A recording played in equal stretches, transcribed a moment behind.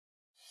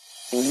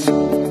Hello,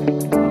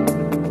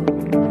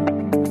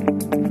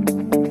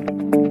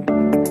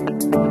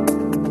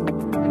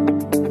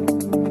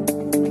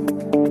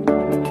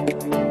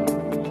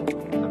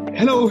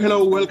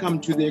 welcome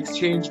to the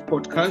Exchange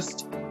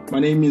podcast. My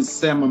name is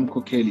Sam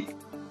Mkokeli.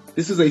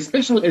 This is a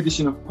special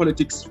edition of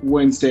Politics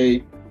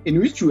Wednesday in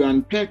which we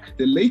unpack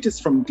the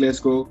latest from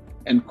Glasgow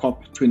and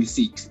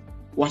COP26,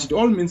 what it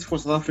all means for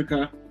South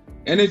Africa,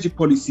 energy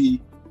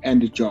policy,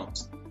 and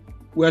jobs.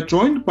 We are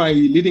joined by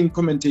leading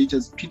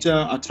commentators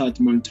Peter Attard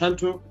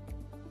Montalto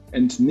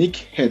and Nick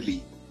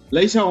Hedley.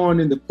 Later on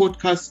in the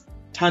podcast,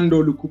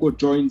 Thando Lukuko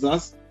joins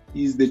us.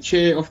 He is the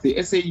chair of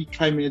the SAE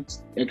Climate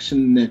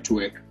Action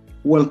Network.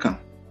 Welcome.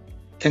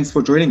 Thanks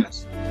for joining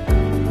us.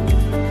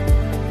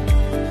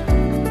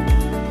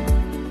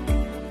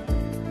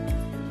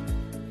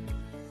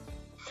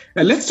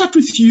 Let's start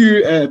with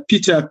you,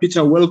 Peter.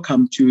 Peter,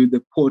 welcome to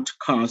the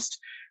podcast.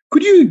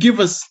 Could you give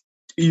us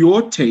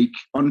your take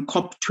on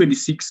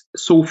COP26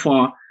 so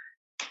far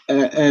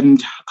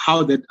and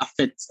how that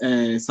affects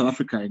South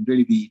Africa and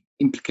really the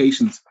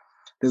implications?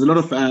 There's a lot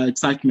of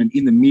excitement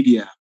in the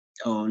media,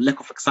 or lack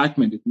of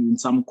excitement in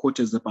some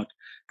quarters about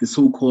the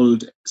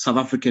so-called South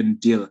African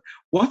deal.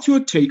 What's your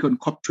take on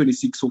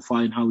COP26 so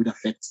far and how it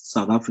affects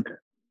South Africa?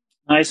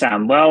 Hi,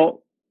 Sam.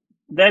 Well,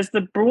 there's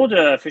the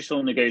broader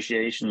official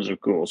negotiations,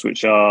 of course,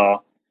 which are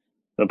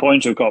the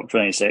point of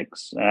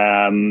COP26,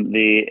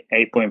 the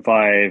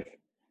 8.5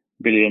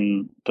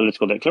 billion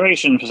political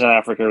declaration for South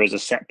Africa is a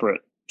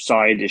separate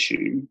side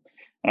issue.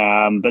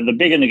 But the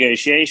bigger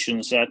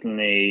negotiations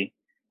certainly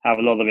have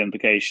a lot of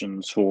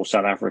implications for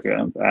South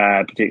Africa,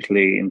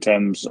 particularly in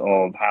terms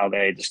of how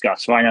they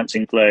discuss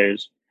financing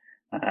flows,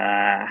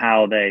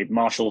 how they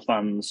marshal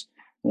funds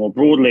more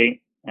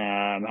broadly,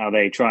 how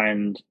they try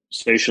and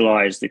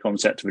socialize the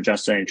concept of a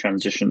just energy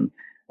transition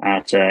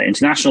at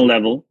international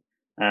level.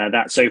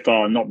 That's so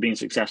far not been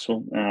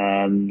successful.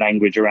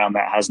 Language around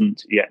that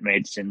hasn't yet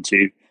made it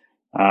into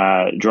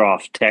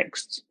draft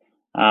texts.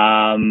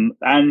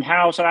 And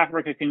how South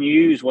Africa can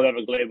use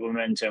whatever global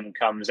momentum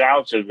comes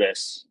out of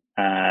this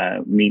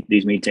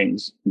these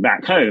meetings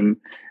back home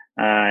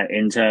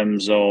in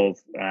terms of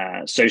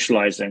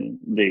socializing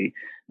the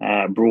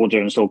broader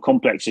and still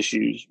complex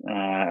issues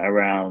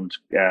around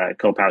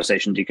coal power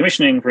station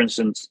decommissioning, for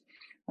instance,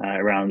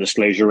 around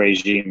disclosure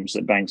regimes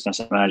that banks and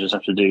asset managers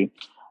have to do,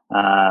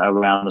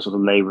 around the sort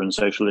of labor and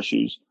social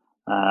issues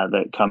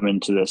that come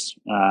into this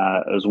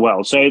as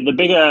well. So the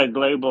bigger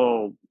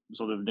global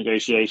sort of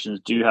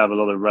negotiations do have a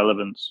lot of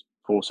relevance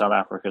for South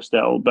Africa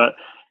still, but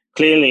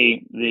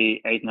clearly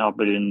the 8.5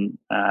 billion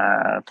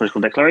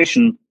political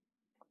declaration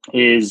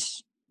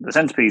is the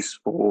centerpiece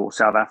for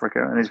South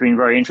Africa. And it's been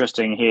very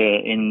interesting here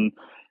in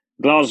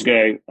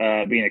Glasgow,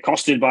 being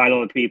accosted by a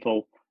lot of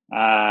people.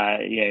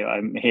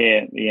 I'm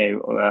here,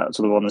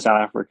 sort of on the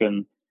South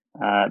African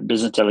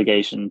business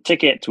delegation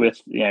ticket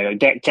with,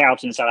 decked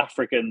out in South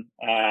African,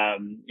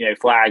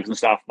 flags and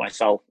stuff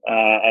myself.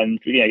 And,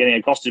 getting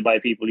accosted by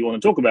people who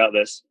want to talk about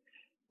this,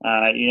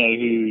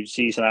 who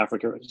see South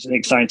Africa as an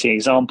exciting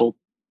example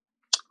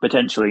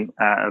potentially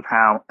of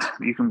how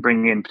you can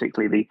bring in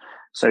particularly the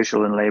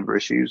social and labor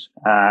issues.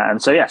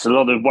 And so, yes, a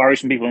lot of worries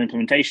from people on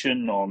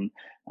implementation, on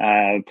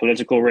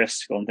political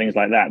risk, on things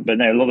like that. But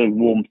no, a lot of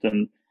warmth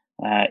and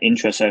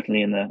interest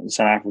certainly in the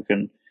South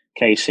African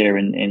case here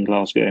in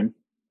Glasgow.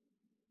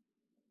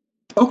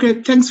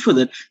 Okay, thanks for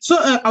that. So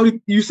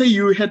you say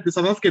you had the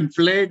South African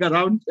flag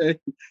around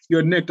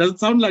your neck. Does it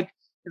sound like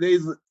there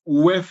is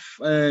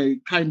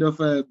WEF kind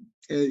of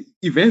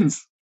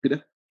events?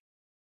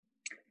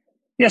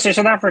 Yeah, so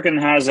South Africa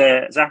has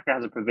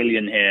a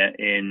pavilion here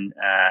in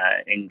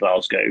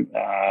Glasgow,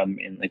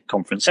 in the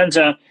conference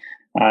centre,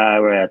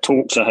 where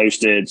talks are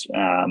hosted.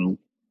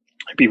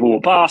 People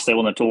walk past, they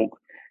want to talk.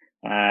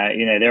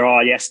 There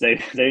are, yes,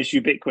 those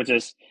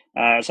ubiquitous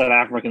South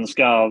African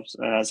scarves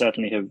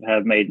certainly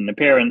have made an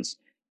appearance.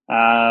 But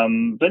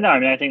no, I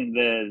mean, I think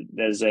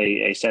there's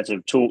a set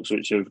of talks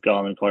which have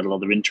garnered quite a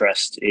lot of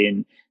interest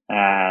in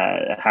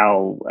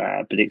how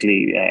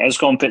particularly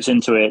ESCOM fits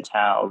into it,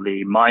 how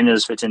the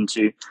miners fit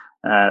into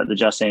the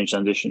just energy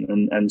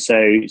transition, and so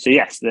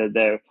yes,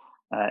 there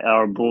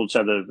are a broad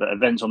set of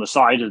events on the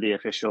side of the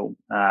official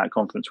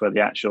conference where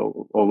the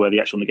actual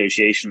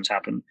negotiations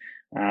happen,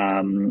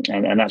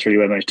 and that's really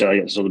where most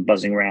delegates are sort of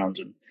buzzing around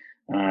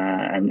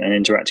and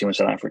interacting with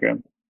South Africa.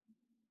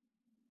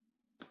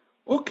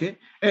 Okay,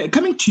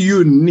 coming to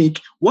you,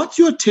 Nick, what's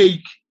your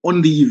take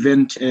on the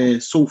event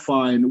so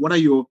far, and what are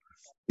your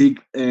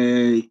big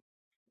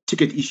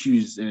ticket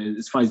issues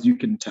as far as you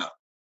can tell?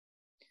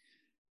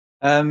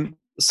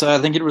 So I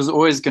think it was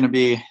always going to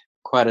be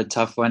quite a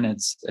tough one.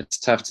 It's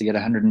tough to get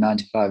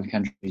 195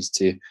 countries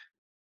to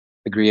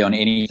agree on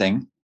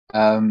anything.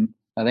 I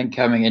think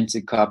coming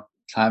into COP,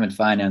 climate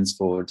finance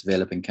for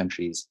developing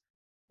countries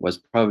was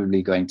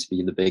probably going to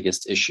be the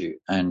biggest issue,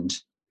 and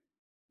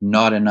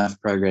not enough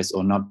progress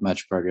or not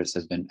much progress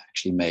has been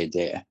actually made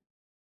there.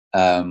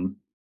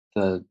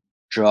 The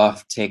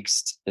draft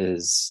text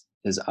is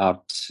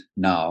out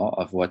now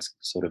of what's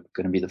sort of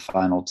going to be the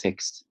final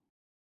text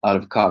out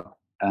of COP.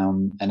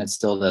 and it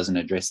still doesn't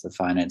address the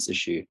finance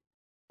issue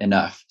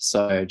enough.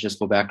 So just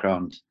for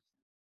background,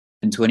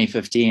 in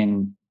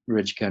 2015,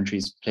 rich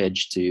countries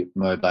pledged to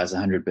mobilize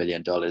 $100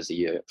 billion a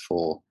year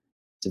for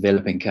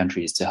developing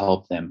countries to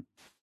help them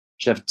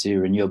shift to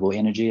renewable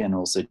energy and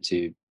also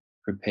to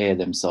prepare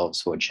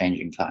themselves for a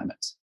changing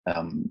climate.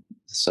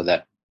 So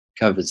that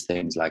covers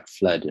things like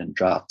flood and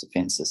drought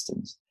defense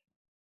systems.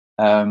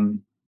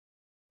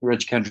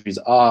 Rich countries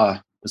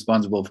are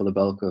responsible for the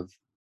bulk of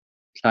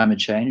climate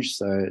change,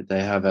 so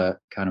they have a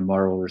kind of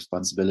moral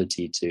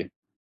responsibility to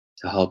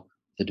help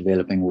the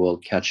developing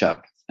world catch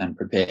up and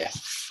prepare,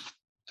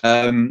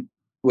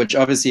 which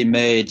obviously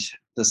made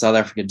the South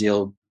Africa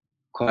deal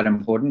quite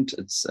important.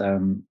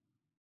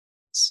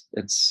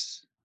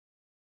 It's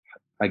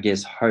I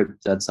guess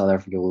hoped that South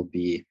Africa will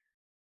be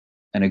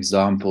an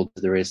example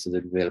to the rest of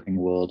the developing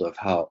world of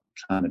how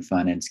climate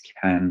finance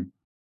can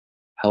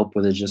help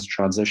with a just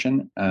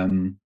transition.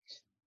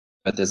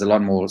 But there's a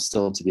lot more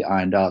still to be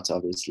ironed out,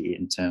 obviously,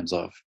 in terms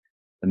of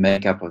the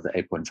makeup of the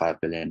 $8.5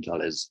 billion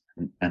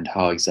and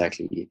how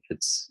exactly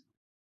it's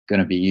going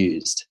to be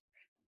used.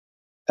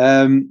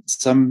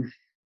 Some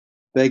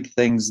big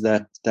things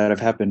that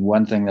have happened.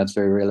 One thing that's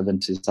very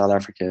relevant to South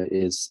Africa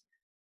is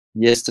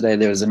yesterday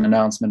there was an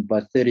announcement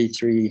by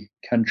 33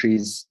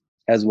 countries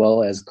as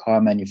well as car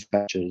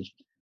manufacturers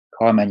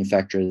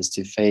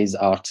to phase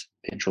out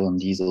petrol and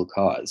diesel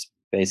cars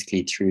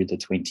basically through the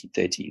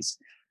 2030s.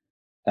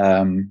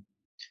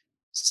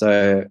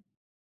 So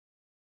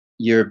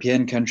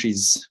European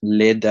countries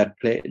led that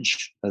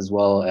pledge, as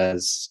well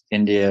as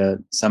India,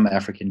 some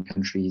African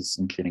countries,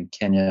 including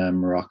Kenya,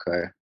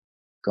 Morocco,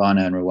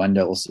 Ghana, and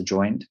Rwanda also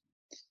joined.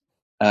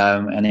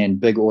 And then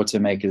big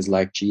automakers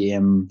like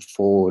GM,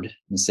 Ford,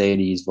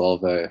 Mercedes,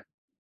 Volvo,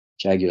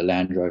 Jaguar,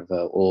 Land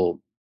Rover,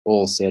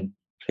 all said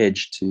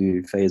pledge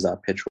to phase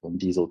out petrol and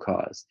diesel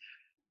cars,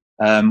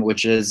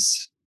 which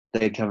is,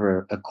 they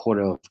cover a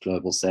quarter of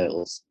global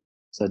sales.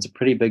 So it's a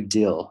pretty big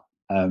deal.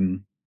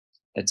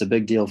 It's a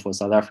big deal for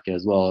South Africa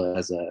as well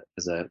as a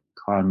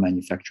car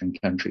manufacturing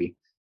country.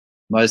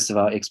 Most of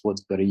our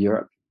exports go to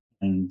Europe,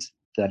 and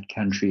that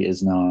country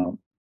is now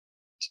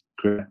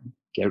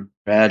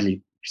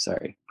gradually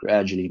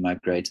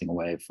migrating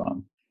away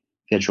from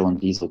petrol and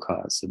diesel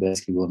cars. So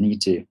basically, we'll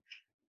need to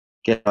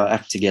get our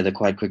act together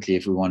quite quickly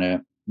if we want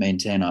to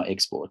maintain our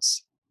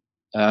exports.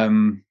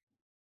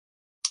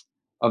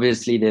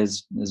 Obviously,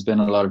 there's been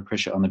a lot of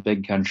pressure on the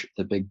big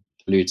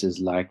polluters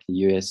like the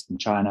US and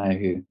China,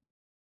 who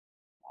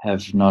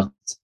have not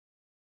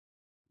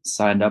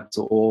signed up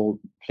to all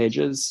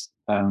pledges.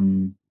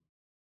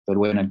 But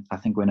when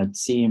it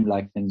seemed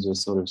like things were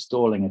sort of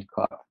stalling at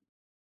COP,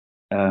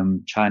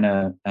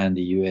 China and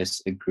the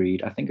US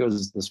agreed, I think it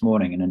was this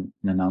morning, in an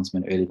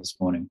announcement early this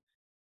morning,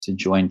 to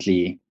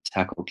jointly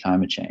tackle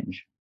climate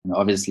change. And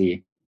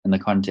obviously, in the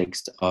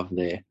context of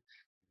their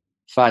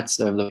fights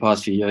over the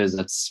past few years,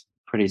 that's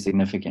pretty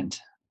significant.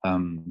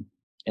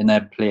 In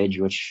that pledge,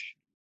 which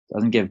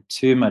doesn't give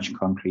too much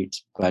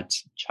concrete, but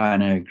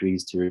China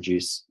agrees to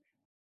reduce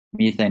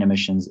methane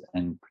emissions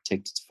and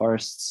protect its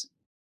forests.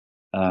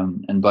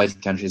 And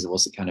both countries have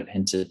also kind of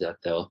hinted that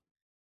they'll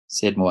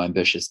set more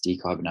ambitious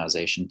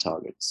decarbonization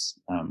targets.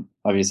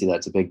 Obviously,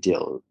 that's a big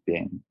deal,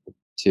 being the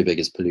two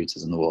biggest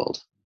polluters in the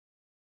world.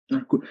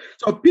 Good.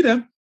 So,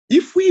 Peter,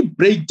 if we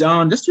break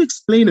down, just to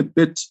explain a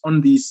bit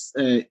on this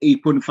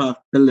 $8.5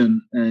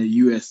 billion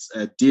US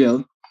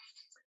deal,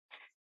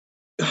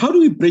 how do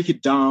we break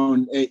it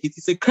down? It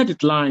is a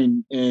credit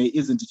line,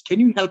 isn't it? Can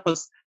you help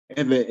us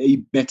have a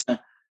better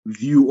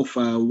view of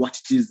what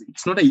it is?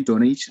 It's not a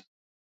donation,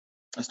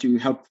 as to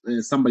help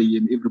somebody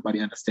and everybody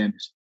understand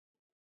it.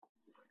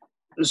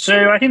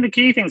 So I think the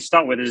key thing to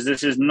start with is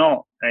this is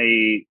not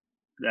a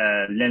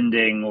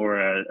lending or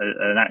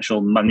an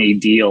actual money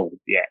deal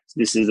yet.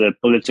 This is a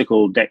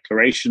political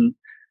declaration.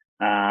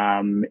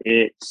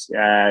 It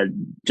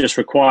just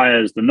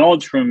requires the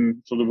nod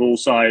from sort of all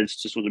sides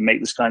to sort of make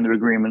this kind of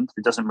agreement.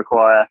 It doesn't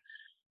require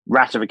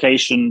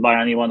ratification by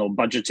anyone or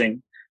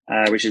budgeting,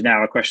 which is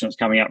now a question that's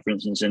coming up, for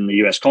instance, in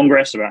the US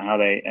Congress about how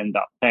they end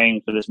up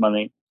paying for this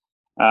money.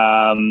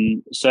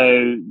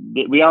 So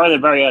we are at a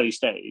very early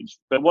stage,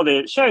 but what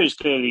it shows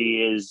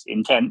clearly is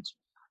intent,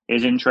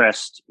 is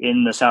interest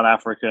in the South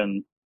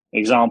African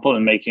example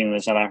and making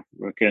the South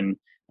African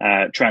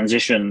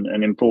transition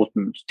an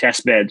important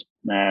test bed,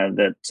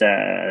 a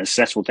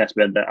successful test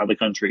bed that other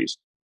countries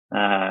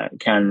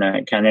can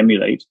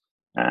emulate.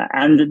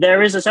 And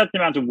there is a certain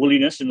amount of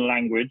woolliness in the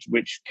language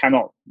which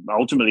cannot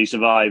ultimately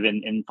survive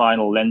in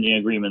final lending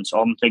agreements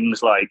on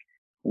things like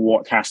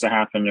what has to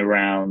happen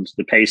around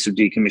the pace of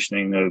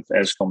decommissioning of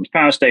Eskom's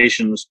power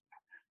stations,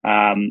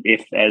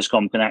 if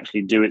Eskom can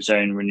actually do its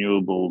own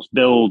renewables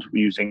build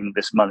using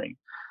this money.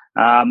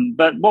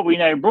 But what we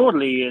know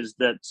broadly is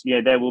that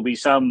there will be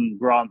some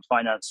grant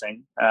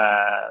financing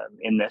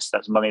in this.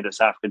 That's money that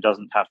South Africa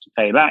doesn't have to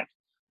pay back.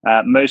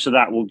 Most of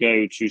that will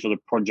go to sort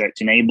of project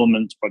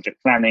enablement, project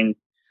planning,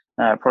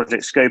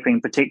 project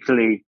scoping,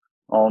 particularly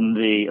on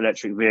the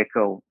electric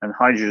vehicle and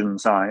hydrogen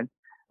side.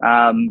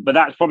 But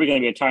that's probably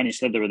going to be a tiny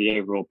slither of the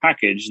overall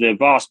package. The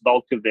vast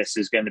bulk of this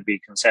is going to be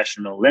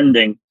concessional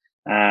lending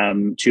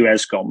to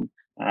Eskom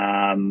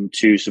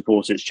to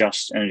support its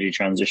just energy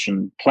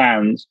transition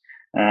plans,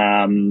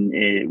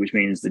 which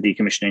means the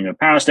decommissioning of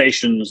power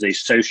stations, the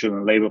social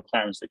and labour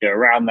plans that go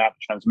around that,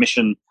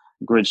 transmission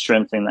grid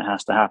strengthening that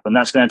has to happen.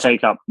 That's going to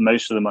take up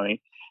most of the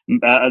money.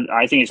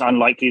 I think it's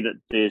unlikely that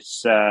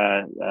this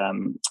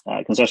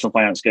concessional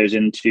finance goes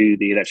into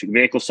the electric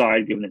vehicle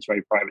side, given it's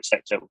very private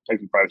sector,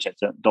 totally private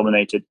sector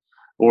dominated,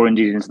 or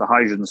indeed into the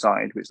hydrogen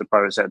side, which the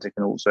private sector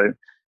can also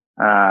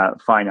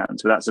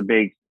finance. So that's a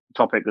big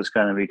topic that's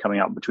going to be coming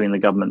up between the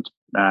government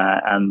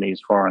and these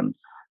foreign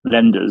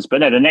lenders. But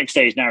no, the next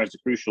stage now is the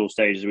crucial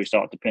stage as we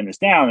start to pin this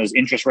down, as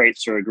interest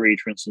rates are agreed.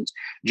 For instance,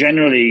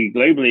 generally,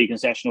 globally,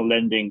 concessional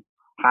lending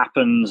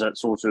happens at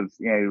sort of,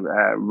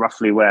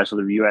 roughly where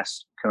sort of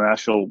US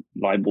commercial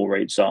LIBOR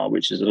rates are,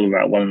 which is a little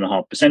about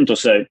 1.5% or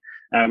so,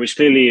 which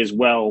clearly is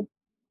well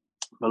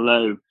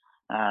below,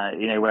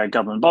 where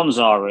government bonds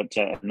are at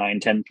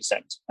 9-10%.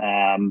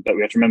 But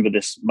we have to remember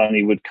this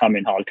money would come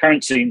in hard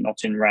currency,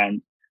 not in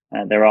rand.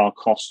 There are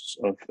costs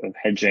of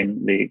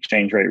hedging the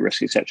exchange rate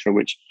risk, etc.,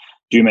 which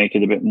do make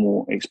it a bit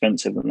more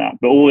expensive than that.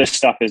 But all this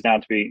stuff is now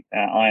to be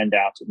ironed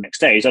out at the next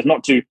stage. That's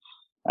not to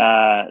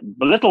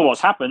belittle what's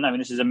happened. I mean,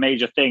 this is a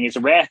major thing. It's a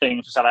rare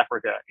thing for South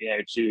Africa,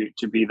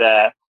 to be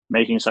there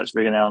making such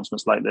big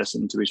announcements like this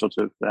and to be sort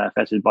of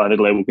feted by the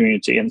global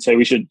community. And so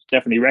we should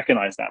definitely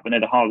recognize that. But no,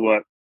 the hard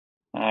work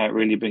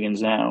really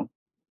begins now.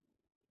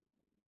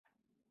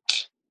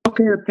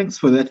 Okay, thanks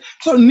for that.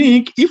 So,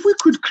 Nick, if we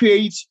could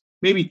create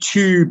maybe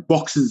 2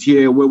 boxes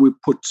here where we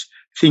put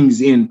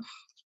things in,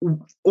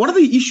 what are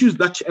the issues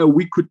that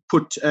we could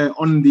put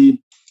on the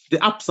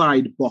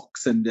upside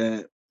box?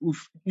 And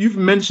you've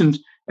mentioned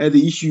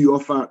the issue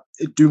of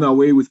doing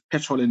away with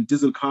petrol and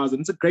diesel cars, and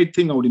it's a great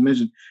thing, I would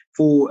imagine,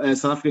 for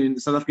South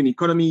African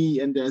economy,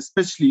 and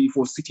especially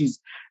for cities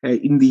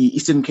in the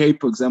Eastern Cape,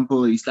 for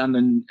example, East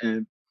London,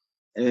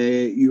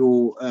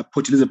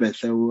 Port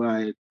Elizabeth,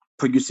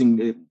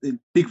 producing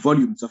big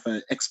volumes of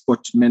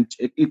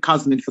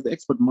cars meant for the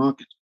export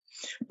market.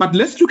 But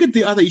let's look at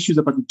the other issues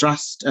about the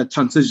just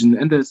transition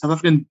and the South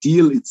African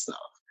deal itself.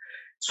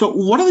 So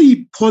what are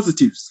the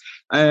positives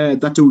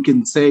that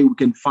we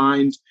can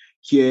find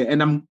here?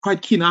 And I'm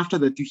quite keen after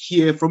that to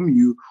hear from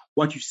you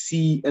what you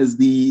see as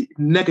the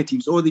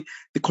negatives or the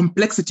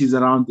complexities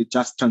around the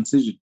just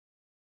transition.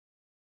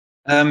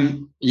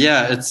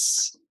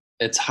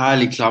 It's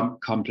highly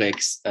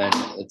complex, and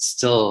it's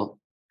still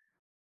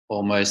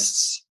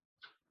almost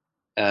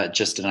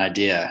just an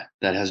idea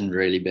that hasn't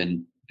really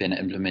been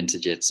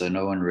implemented yet. So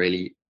no one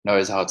really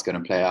knows how it's going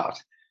to play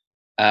out.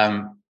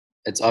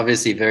 It's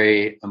obviously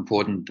very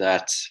important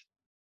that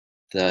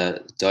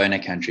the donor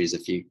countries,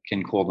 if you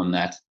can call them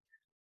that,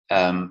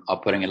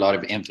 are putting a lot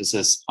of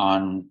emphasis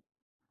on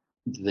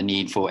the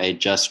need for a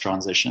just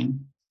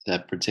transition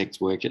that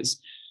protects workers.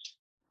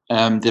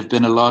 There have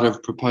been a lot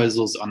of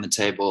proposals on the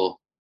table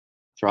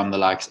from the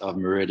likes of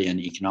Meridian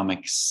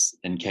Economics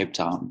in Cape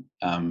Town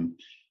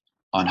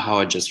on how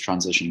a just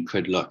transition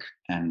could look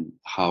and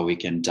how we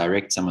can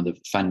direct some of the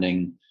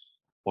funding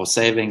or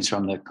savings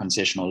from the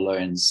concessional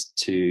loans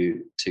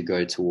to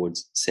go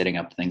towards setting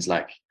up things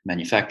like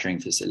manufacturing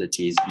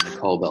facilities in the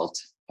coal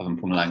belt of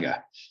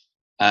Mpumalanga.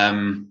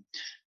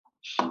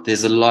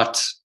 There's a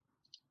lot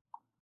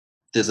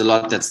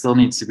that still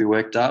needs to be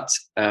worked out.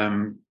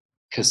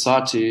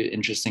 COSATU,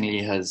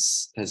 interestingly,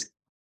 has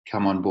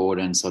come on board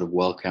and sort of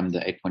welcomed the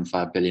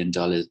 $8.5 billion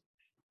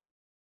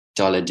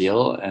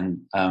deal,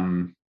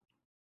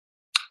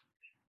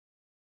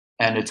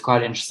 and it's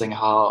quite interesting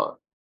how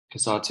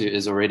COSATU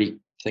is already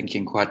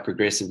thinking quite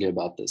progressively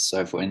about this.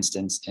 So, for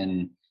instance,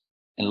 in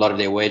a lot of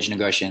their wage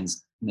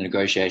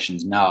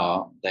negotiations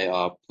now, they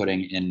are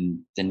putting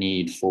in the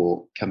need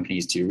for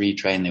companies to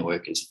retrain their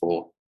workers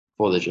for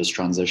the just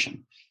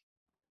transition.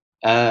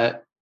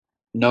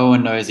 No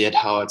one knows yet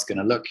how it's going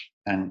to look,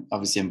 and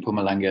obviously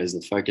Mpumalanga is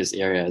the focus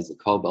area as the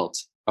coal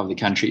belt of the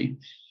country.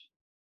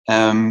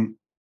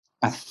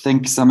 I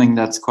think something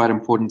that's quite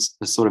important,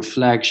 the sort of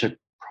flagship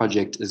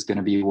project, is going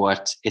to be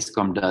what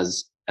Eskom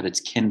does at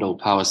its Kendal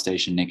power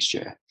station next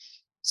year.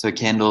 So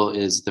Kendal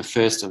is the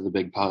first of the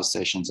big power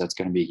stations that's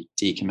going to be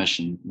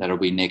decommissioned. That'll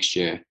be next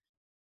year.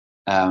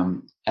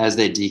 As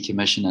they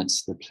decommission it,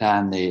 the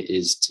plan there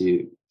is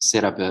to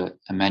set up a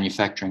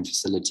manufacturing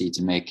facility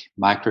to make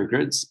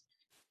microgrids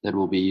that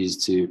will be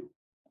used to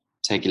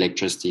take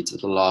electricity to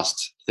the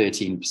last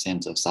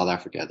 13% of South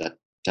Africa that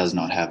does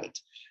not have it.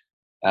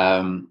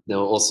 There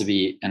will also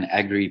be an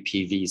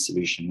agri-PV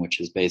solution, which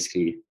is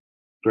basically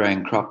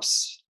growing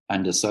crops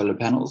under solar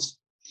panels.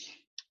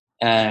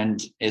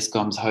 And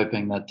Eskom's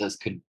hoping that this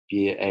could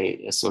be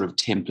a sort of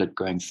template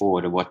going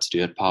forward of what to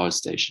do at power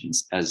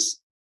stations as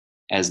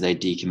they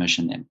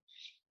decommission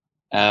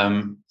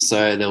them.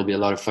 So there'll be a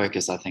lot of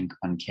focus, I think,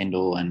 on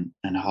Kendal and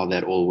how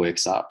that all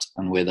works out,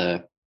 and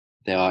whether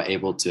they are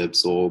able to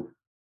absorb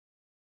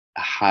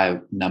a high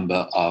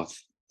number of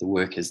the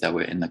workers that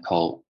were in the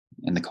coal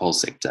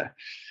sector.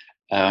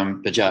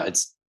 But yeah,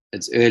 it's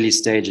early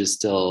stages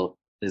still.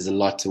 there's a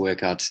lot to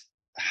work out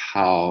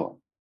how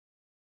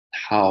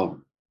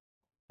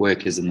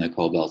workers in the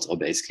coal belt are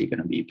basically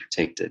going to be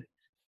protected.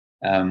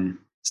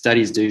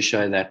 Studies do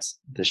show that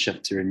the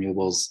shift to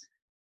renewables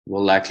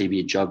will likely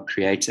be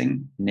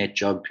net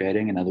job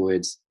creating. In other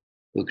words,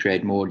 will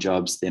create more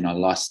jobs than are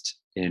lost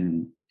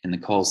in the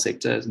coal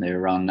sector. And there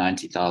are around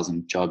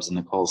 90,000 jobs in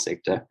the coal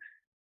sector.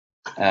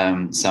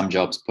 Some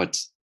jobs put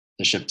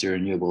the shift to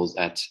renewables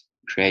at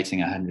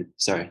creating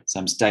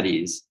some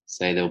studies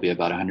say there'll be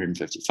about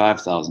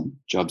 155,000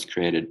 jobs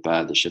created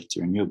by the shift to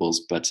renewables.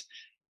 But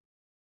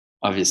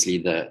obviously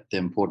the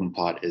important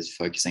part is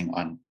focusing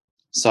on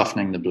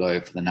softening the blow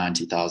for the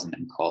 90,000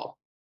 in coal.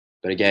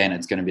 But again,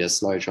 it's going to be a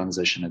slow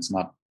transition. It's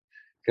not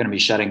going to be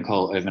shutting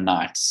coal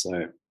overnight.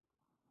 So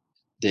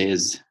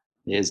there's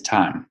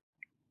time.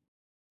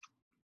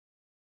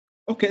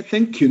 Okay,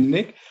 thank you,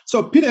 Nick.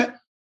 So Peter,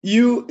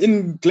 you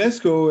in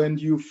Glasgow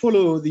and you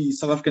follow the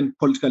South African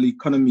political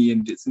economy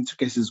and its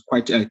intricacies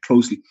quite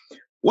closely.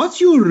 What's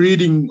your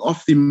reading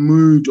of the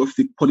mood of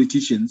the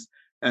politicians,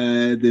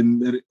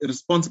 the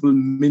responsible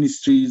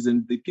ministries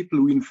and the people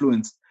who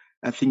influence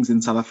things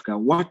in South Africa?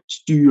 What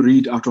do you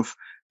read out of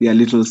their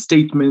little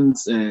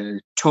statements,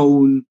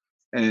 tone,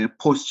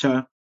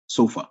 posture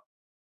so far?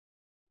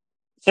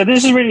 So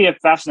this is really a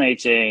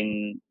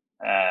fascinating,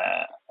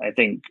 I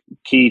think,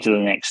 key to the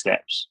next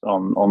steps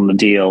on the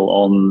deal,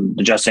 on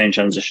the just energy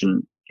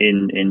transition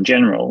in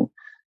general.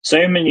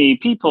 So many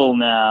people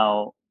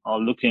now are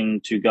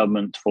looking to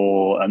government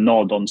for a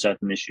nod on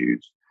certain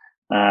issues,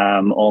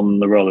 on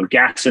the role of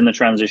gas in the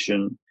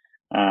transition,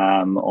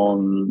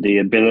 on the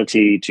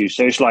ability to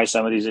socialize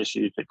some of these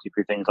issues,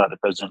 particularly things like the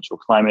Presidential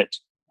Climate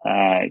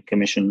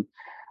Commission,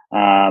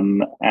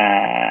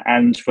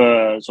 and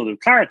for sort of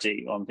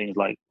clarity on things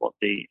like what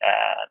the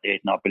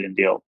 $8.5 billion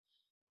deal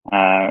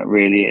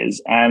really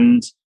is.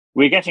 And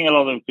we're getting a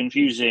lot of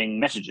confusing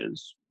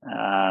messages,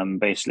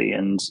 basically.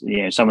 And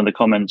some of the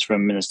comments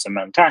from Minister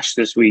Mantashe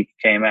this week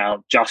came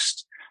out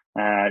just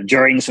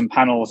during some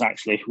panels,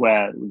 actually,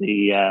 where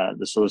the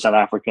sort of South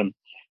African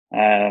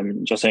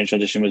just energy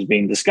transition was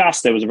being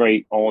discussed. There was a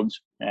very odd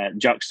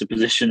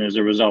juxtaposition as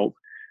a result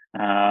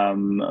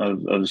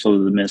of sort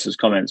of the minister's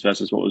comments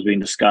versus what was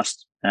being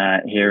discussed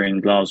here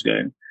in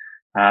Glasgow.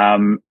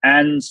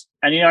 And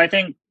I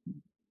think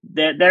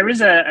there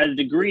is a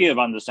degree of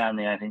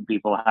understanding I think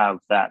people have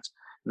that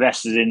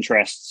vested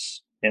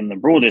interests in the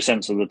broader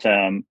sense of the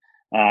term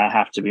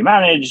have to be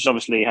managed,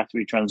 obviously have to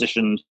be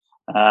transitioned,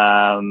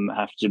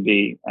 have to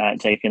be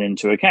taken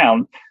into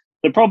account.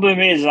 The problem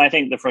is, and I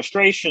think the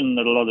frustration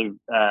that a lot of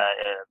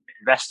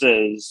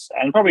investors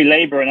and probably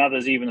Labour and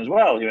others even as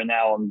well who are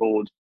now on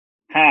board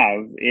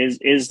have is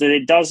that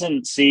it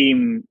doesn't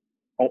seem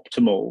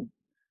optimal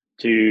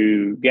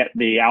to get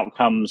the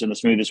outcomes in the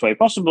smoothest way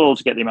possible,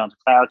 to get the amount of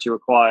clarity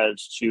required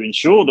to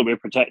ensure that we're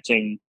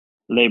protecting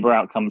labour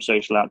outcomes,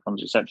 social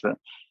outcomes, etc.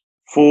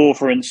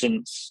 For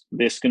instance,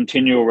 this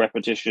continual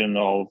repetition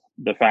of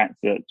the fact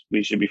that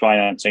we should be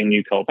financing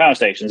new coal power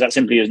stations, that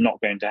simply is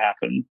not going to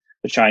happen.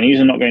 The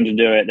Chinese are not going to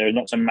do it. There's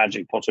not some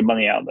magic pot of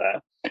money out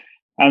there.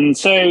 And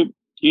so,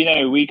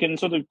 we can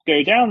sort of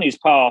go down these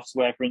paths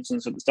where, for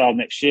instance, at the start of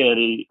next year,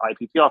 the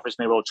IPP office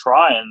may well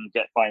try and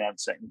get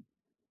financing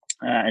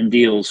and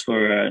deals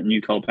for a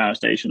new coal power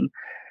station.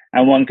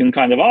 And one can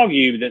kind of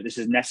argue that this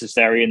is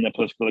necessary in the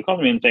political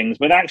economy and things.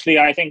 But actually,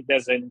 I think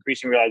there's an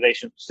increasing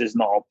realization this is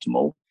not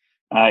optimal.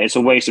 It's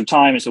a waste of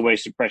time. It's a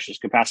waste of precious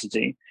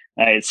capacity.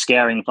 It's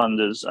scaring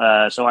funders.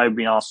 So I've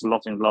been asked a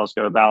lot in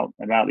Glasgow about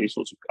these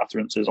sorts of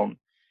utterances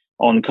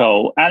on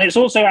coal. And it's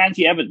also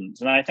anti-evidence.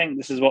 And I think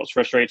this is what's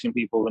frustrating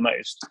people the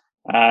most.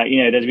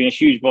 There's been a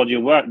huge body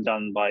of work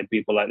done by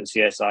people like the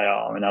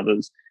CSIR and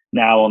others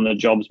now on the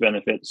jobs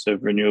benefits of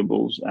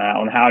renewables,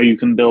 on how you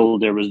can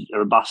build a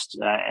robust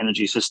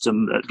energy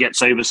system that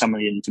gets over some of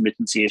the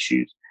intermittency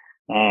issues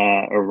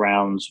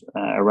around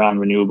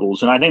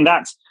renewables. And I think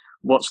that's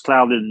what's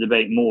clouded the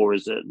debate more,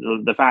 is that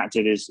the fact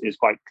it is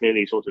quite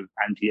clearly sort of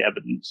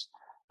anti-evidence.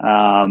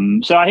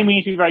 So I think we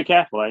need to be very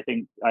careful. I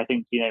think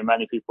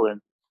many people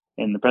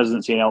in the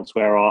presidency and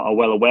elsewhere are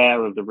well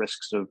aware of the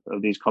risks of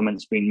these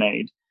comments being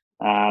made,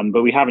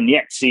 but we haven't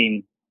yet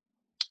seen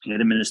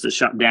the minister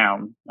shut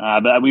down.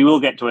 But we will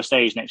get to a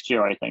stage next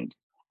year, I think,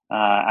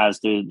 as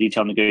the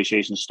detailed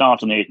negotiations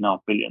start on the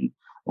 $8.5 billion,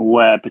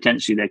 where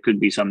potentially there could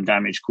be some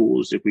damage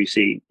caused if we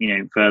see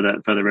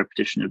further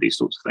repetition of these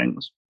sorts of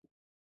things.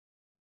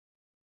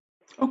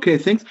 Okay,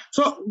 thanks.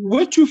 So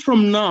where to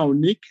from now,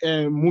 Nick,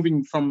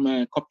 moving from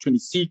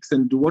COP26,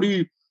 and what do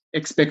you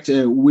expect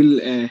will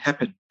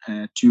happen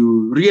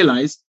to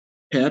realize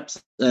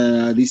perhaps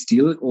this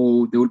deal,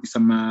 or there will be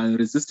some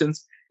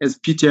resistance, as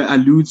Peter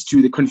alludes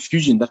to the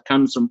confusion that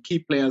comes from key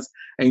players,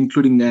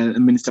 including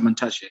Minister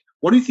Mantashe.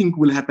 What do you think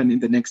will happen in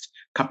the next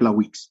couple of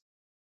weeks?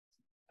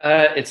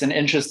 It's an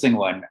interesting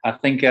one. I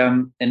think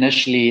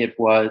initially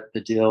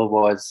the deal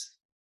was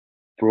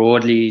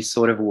broadly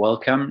sort of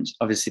welcomed.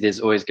 Obviously,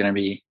 there's always going to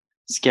be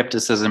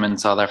skepticism in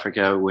South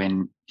Africa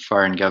when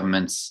foreign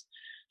governments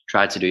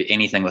try to do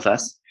anything with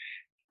us.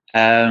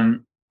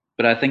 But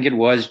but I think it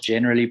was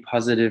generally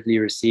positively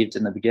received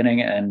in the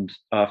beginning, and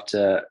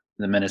after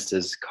the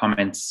minister's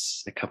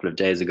comments a couple of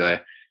days ago,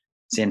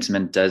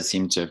 sentiment does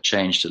seem to have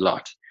changed a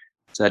lot.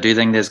 So I do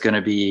think there's going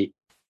to be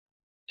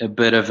a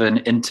bit of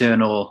an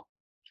internal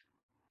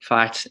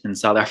fight in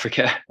South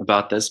Africa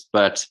about this,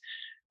 but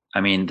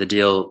I mean, the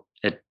deal,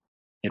 it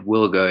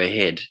will go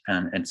ahead,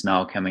 and it's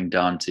now coming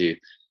down to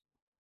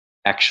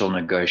actual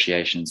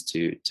negotiations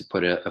to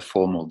put a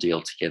formal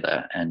deal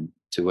together and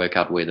to work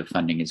out where the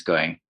funding is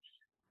going.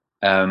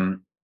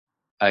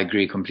 I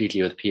agree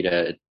completely with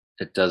Peter.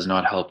 It does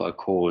not help our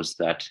cause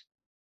that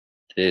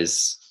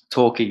there's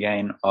talk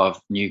again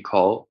of new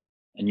coal,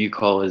 and new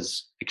coal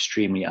is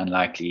extremely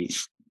unlikely.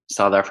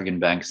 South African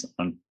banks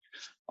aren't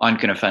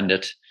going to fund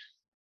it.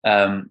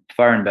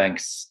 Foreign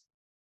banks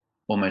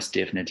almost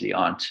definitely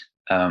aren't.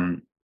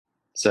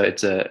 So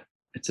it's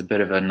a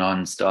bit of a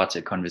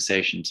non-starter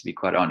conversation, to be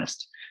quite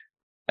honest.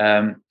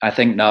 I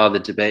think now the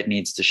debate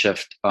needs to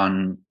shift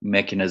on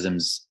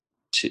mechanisms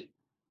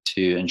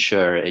to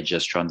ensure a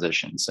just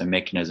transition. So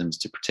mechanisms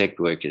to protect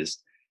workers.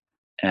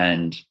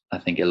 And I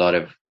think a lot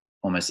of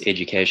almost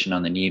education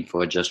on the need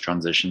for a just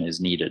transition is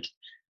needed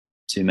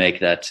to make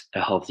that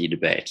a healthy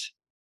debate.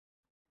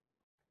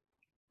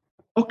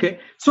 Okay.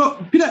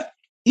 So, Peter,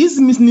 is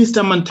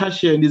Minister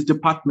Montalto and his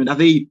department, are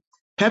they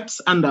perhaps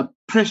under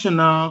pressure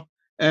now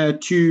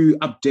to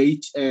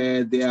update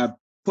their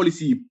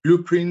policy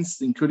blueprints,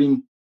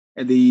 including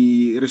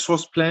the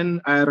resource plan,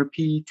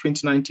 IRP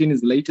 2019 is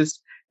the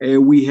latest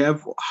we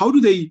have? How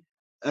do they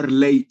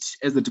relate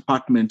as a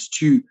department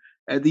to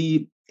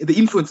the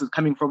influences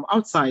coming from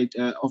outside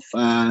of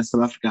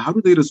South Africa? How do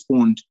they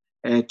respond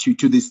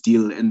to this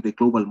deal and the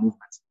global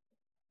movements?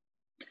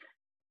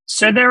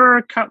 So there are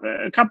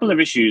a couple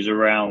of issues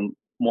around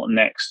what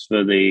next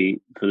for the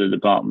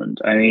department.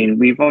 I mean,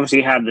 we've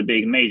obviously had the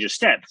big major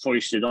step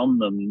foisted on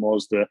them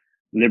was the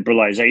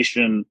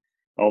liberalization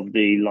of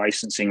the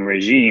licensing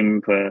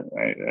regime for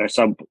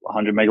sub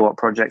 100 megawatt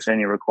projects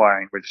only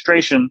requiring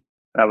registration.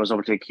 That was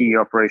obviously a key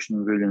operation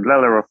in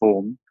Vulindlela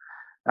reform.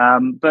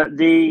 But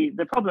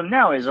the problem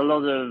now is a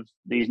lot of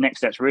these next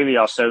steps really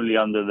are solely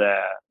under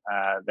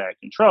their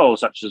control,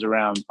 such as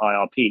around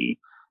IRP.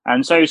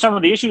 And so some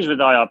of the issues with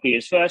IRP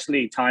is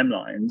firstly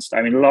timelines.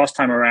 I mean, the last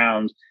time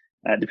around,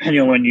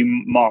 depending on when you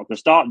mark the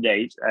start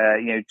date,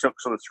 it took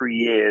sort of 3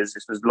 years.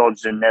 This was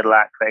lodged in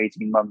Nederland for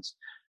 18 months,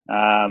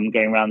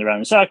 going round and round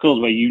in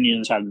circles, where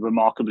unions had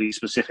remarkably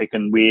specific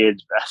and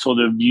weird sort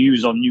of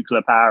views on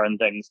nuclear power and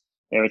things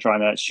they were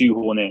trying to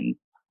shoehorn in.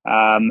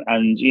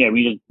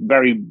 We did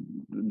very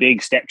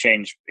big step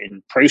change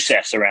in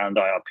process around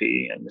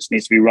IRP, and this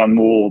needs to be run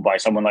more by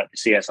someone like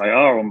the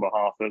CSIR on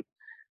behalf of,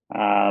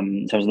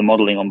 in terms of the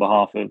modelling on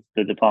behalf of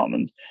the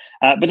department,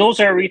 but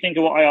also a rethink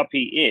of what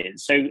IRP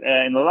is. So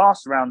in the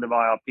last round of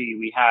IRP,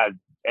 we had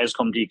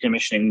ESCOM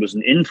decommissioning was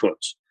an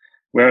input,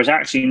 whereas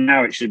actually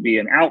now it should be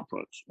an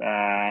output.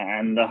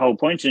 And the whole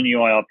point of the new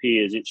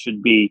IRP is it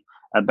should be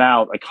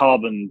about a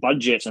carbon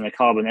budget and a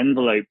carbon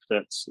envelope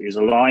that is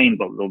aligned,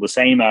 but the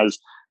same as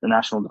the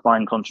national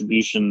defined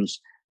contributions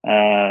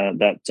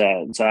that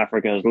South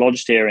Africa has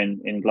lodged here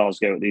in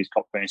Glasgow at these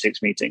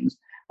COP26 meetings.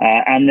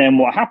 And then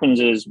what happens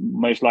is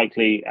most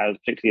likely,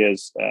 particularly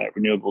as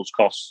renewables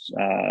costs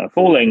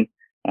falling,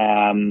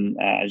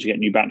 as you get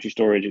new battery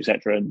storage,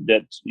 etc.,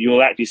 that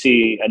you'll actually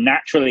see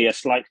naturally a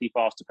slightly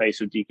faster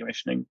pace of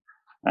decommissioning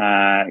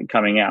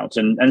coming out.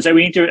 And so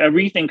we need to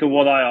rethink of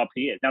what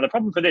IRP is. Now, the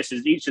problem for this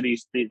is each of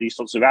these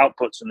sorts of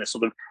outputs and this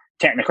sort of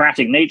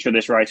technocratic nature of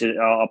this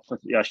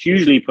are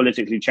hugely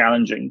politically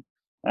challenging,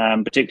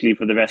 particularly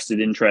for the vested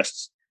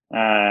interests,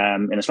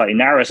 in a slightly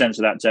narrower sense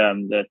of that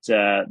term, that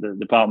the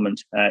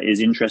department is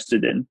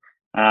interested in.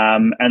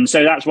 And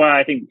so that's why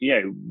I think,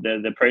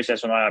 the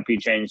process on IRP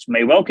change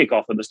may well kick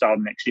off at the start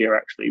of next year,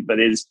 actually,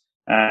 but is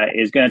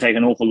going to take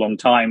an awful long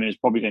time and is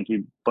probably going to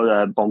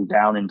be bogged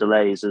down in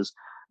delays as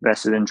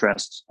vested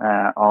interests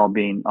are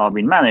being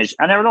managed.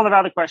 And there are a lot of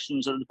other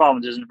questions that the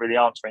department isn't really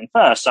answering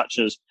first, such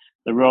as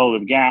the role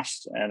of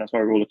gas. That's why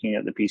we're all looking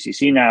at the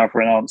PCC now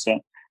for an answer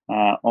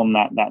on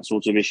that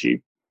sort of issue.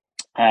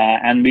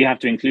 And we have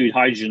to include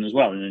hydrogen as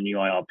well in the new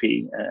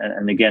IRP.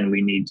 And again,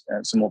 we need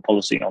some more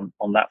policy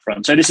on that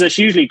front. So this is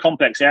hugely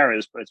complex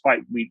areas, but in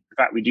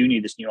fact, we do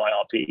need this new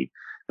IRP,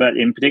 but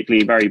in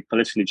particularly very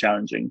politically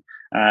challenging,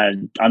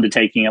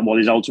 undertaking what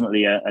is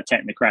ultimately a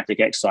technocratic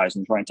exercise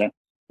and trying to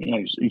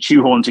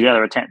shoehorn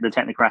together the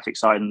technocratic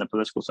side and the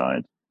political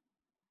side.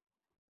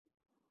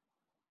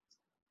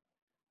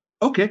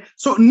 Okay,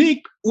 so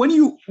Nick, when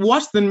you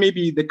watch then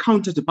maybe the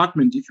counter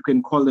department, if you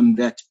can call them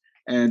that,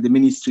 the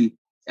ministry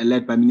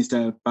led by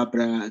Minister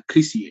Barbara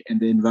Creecy and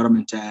the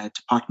Environment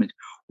Department,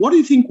 what do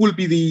you think will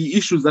be the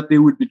issues that they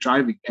would be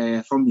driving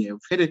from here?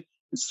 We've had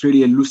it's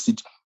really a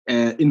lucid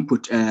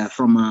input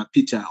from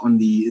Peter on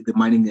the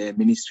mining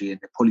ministry and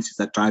the policies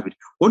that drive it.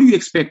 What do you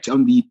expect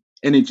on the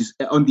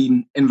on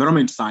the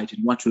environment side,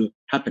 and what will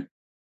happen?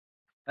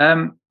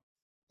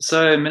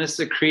 So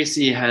Minister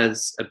Creecy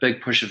has a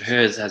big push of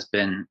hers has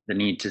been the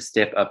need to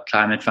step up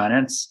climate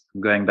finance.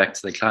 Going back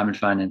to the climate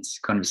finance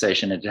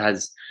conversation, it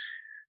has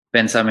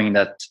been something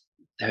that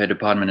her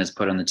department has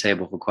put on the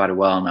table for quite a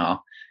while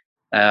now.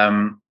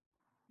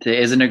 There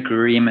is an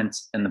agreement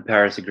in the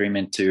Paris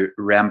Agreement to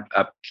ramp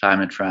up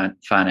climate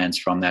finance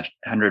from that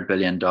 $100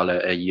 billion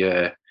a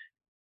year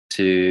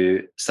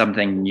to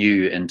something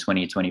new in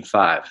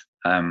 2025.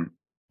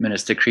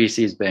 Minister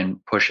Creasy has been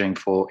pushing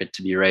for it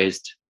to be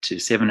raised to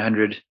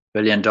 $700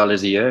 billion a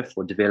year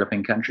for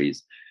developing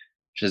countries,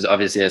 which is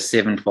obviously a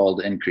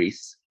 7-fold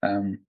increase.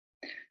 And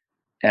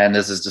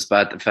this is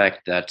despite the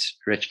fact that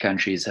rich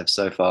countries have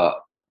so far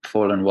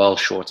fallen well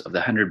short of the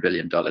 $100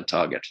 billion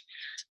target.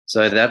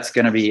 So that's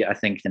going to be, I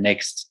think, the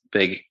next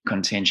big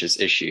contentious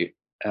issue.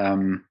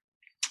 And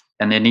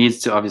there needs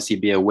to obviously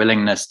be a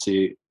willingness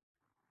to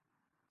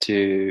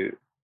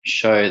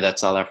show that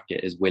South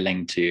Africa is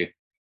willing to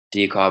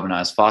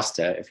decarbonize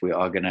faster if we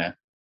are going to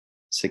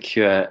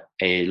secure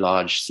a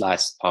large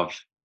slice of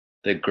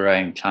the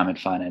growing climate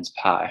finance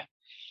pie.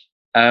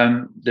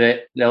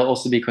 They'll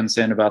also be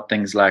concerned about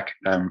things like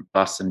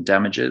loss and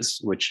damages,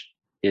 which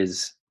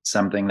is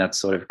something that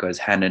sort of goes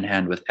hand in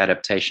hand with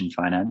adaptation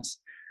finance.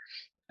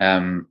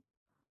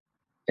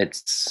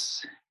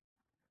 It's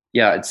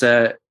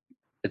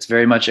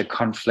very much a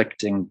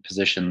conflicting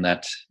position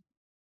that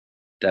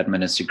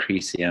Minister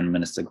Creasy and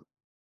Minister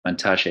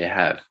Montalto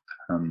have,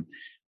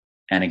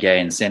 and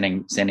again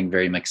sending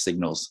very mixed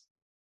signals.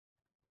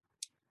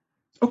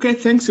 Okay,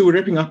 thanks. So we're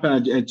wrapping up,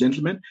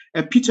 gentlemen.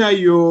 Peter,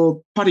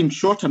 you're cutting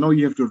short. I know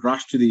you have to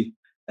rush to the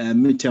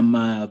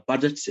midterm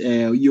budget.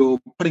 You're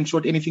cutting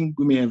short. Anything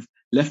we may have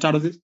left out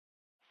of this?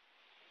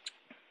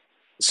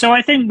 So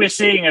I think we're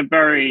seeing a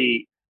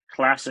very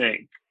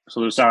classic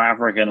sort of South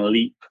African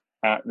leap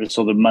at this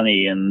sort of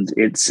money, and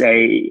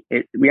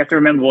we have to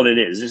remember what it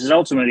is. This is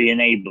ultimately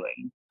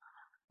enabling,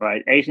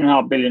 right?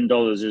 $8.5 billion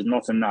is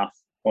not enough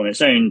on its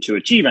own to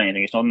achieve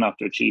anything. It's not enough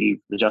to achieve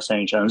the just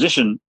energy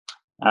transition.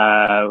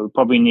 We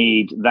probably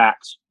need that,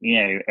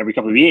 every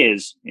couple of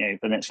years, for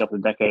the next couple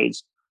of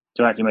decades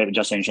to actually make the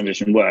just energy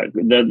transition work.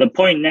 The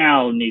point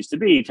now needs to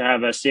be to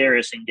have a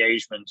serious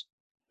engagement,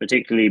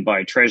 particularly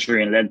by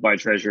Treasury and led by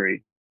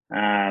Treasury,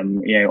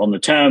 on the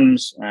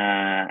terms,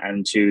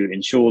 and to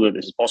ensure that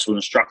this is possible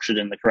and structured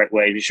in the correct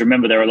way. You should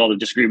remember there are a lot of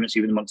disagreements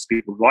even amongst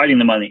people providing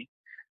the money.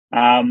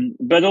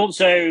 But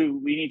also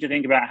we need to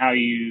think about how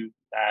you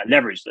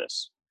leverage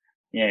this.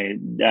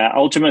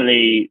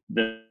 Ultimately,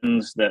 the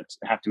things that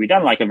have to be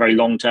done, like a very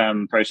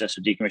long-term process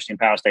of decommissioning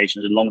power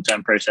stations, a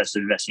long-term process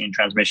of investing in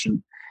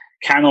transmission,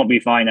 cannot be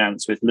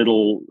financed with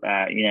little,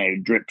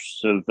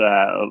 drips of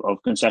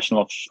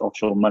concessional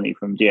offshore money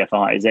from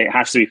DFIs. It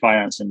has to be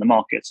financed in the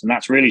markets, and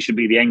that's really should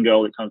be the end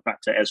goal. It comes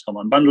back to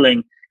Eskom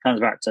unbundling, comes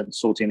back to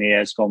sorting the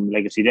Eskom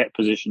legacy debt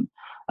position.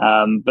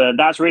 But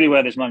that's really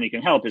where this money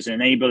can help, is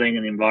enabling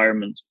an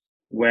environment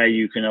where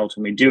you can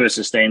ultimately do a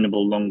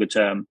sustainable,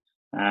 longer-term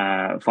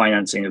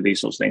financing of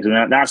these sorts of things,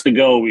 and that's the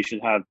goal we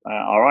should have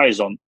our eyes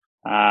on.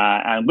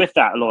 And with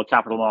that, a lot of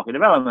capital market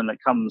development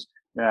that comes,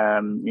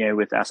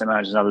 with asset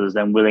managers and others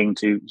then willing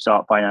to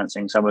start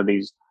financing some of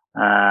these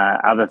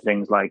other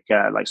things like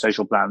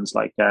social plans,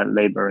 like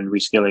labor and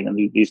reskilling,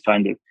 and these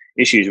kind of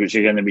issues, which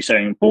are going to be so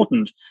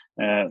important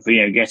for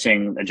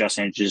getting a just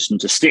energy transition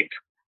to stick,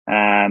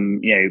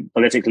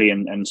 politically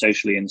and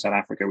socially in South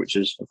Africa, which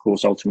is of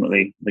course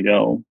ultimately the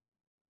goal.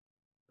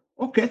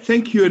 Okay,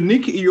 thank you,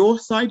 Nick. Your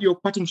side, your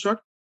parting shot.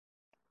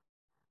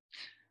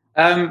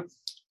 I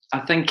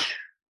think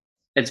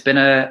it's been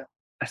a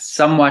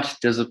somewhat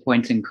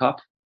disappointing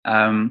COP,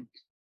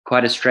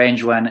 quite a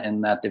strange one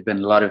in that there've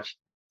been a lot of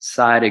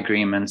side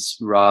agreements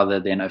rather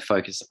than a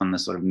focus on the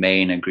sort of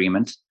main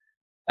agreement.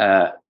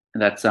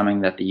 That's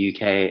something that the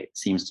UK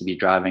seems to be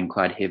driving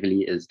quite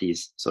heavily, is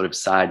these sort of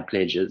side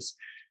pledges.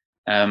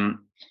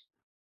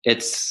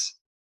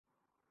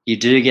 You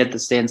do get the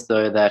sense,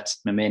 though, that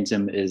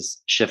momentum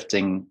is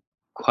shifting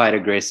quite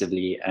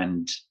aggressively,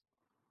 and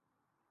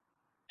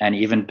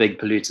even big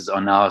polluters are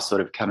now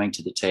sort of coming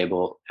to the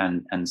table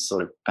and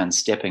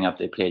stepping up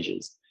their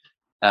pledges.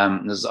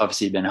 This has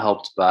obviously been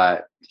helped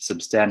by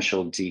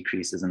substantial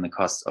decreases in the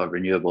cost of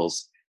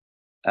renewables.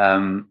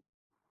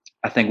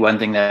 I think one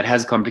thing that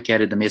has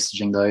complicated the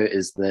messaging, though,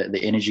 is the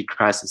energy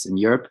crisis in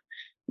Europe,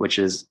 which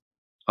is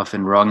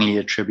often wrongly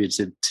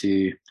attributed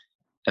to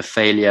a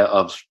failure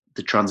of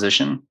the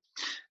transition.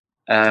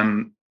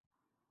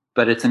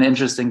 But it's an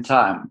interesting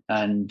time,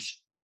 and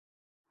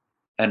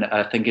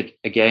I think it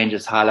again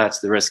just highlights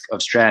the risk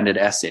of stranded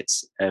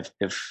assets.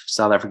 If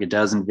South Africa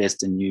does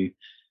invest in new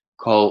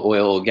coal,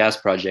 oil, or gas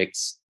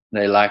projects,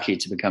 they're likely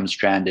to become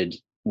stranded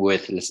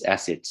worthless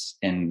assets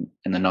in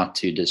the not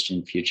too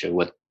distant future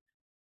with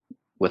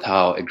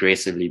how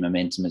aggressively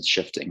momentum is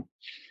shifting.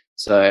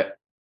 So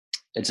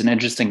it's an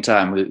interesting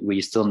time.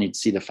 We still need to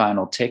see the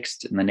final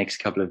text in the next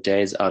couple of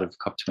days out of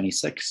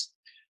COP26,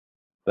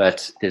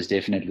 but there's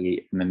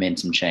definitely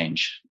momentum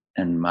change,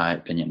 in my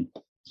opinion.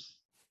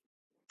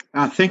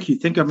 Thank you.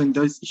 I mean,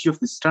 the issue of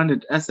the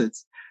stranded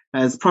assets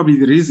is probably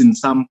the reason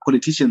some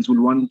politicians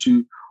will want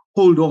to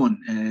hold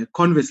on.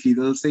 Conversely,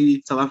 they'll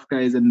say South Africa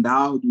is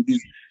endowed with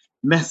these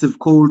massive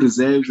coal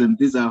reserves, and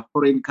these are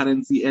foreign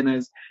currency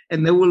earners,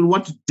 and they will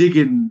want to dig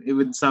in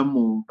even some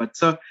more. But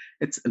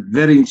it's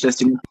very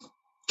interesting.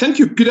 Thank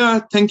you,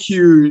 Peter. Thank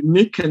you,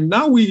 Nick. And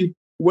now we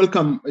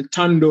welcome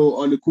Thando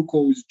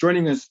Lukuko, who is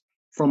joining us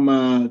from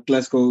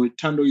Glasgow.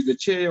 Thando is the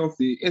chair of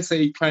the SA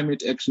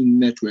Climate Action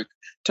Network.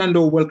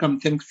 Thando, welcome.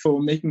 Thanks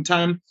for making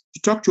time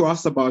to talk to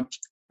us about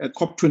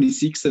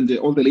COP26 and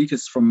all the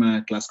latest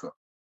from Glasgow.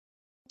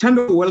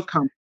 Thando,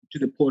 welcome to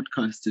the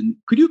podcast. And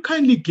could you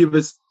kindly give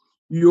us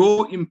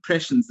your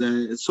impressions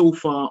so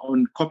far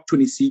on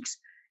COP26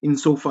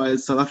 insofar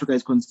as South Africa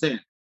is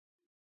concerned?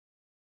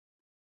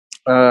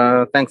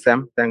 Thanks,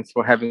 Sam. Thanks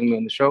for having me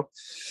on the show.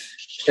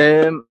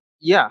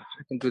 Yeah,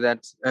 I can do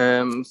that.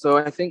 So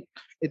I think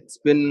it's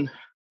been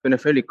a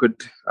fairly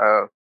good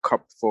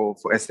COP for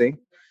SA,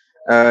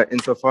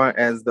 insofar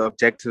as the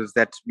objectives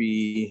that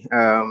we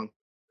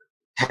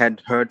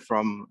had heard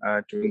from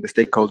during the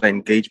stakeholder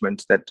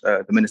engagement that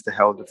the minister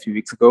held a few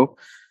weeks ago.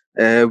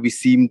 We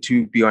seem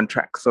to be on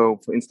track. So,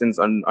 for instance,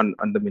 on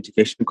the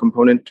mitigation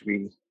component,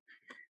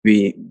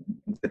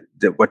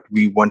 what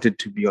we wanted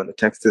to be on the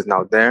text is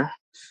now there.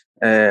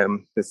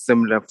 The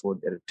similar for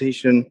the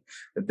adaptation.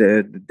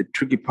 The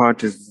tricky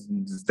part is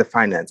the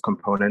finance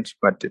component,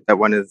 but that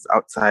one is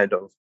outside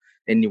of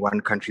any one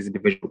country's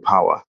individual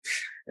power.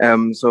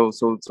 So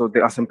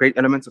there are some great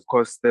elements. Of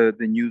course, the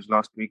news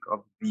last week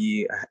of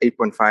the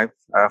 8.5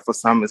 for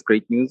some is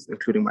great news,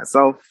 including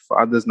myself.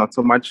 For others, not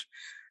so much.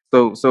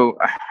 So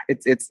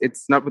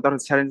it's not without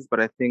its challenges, but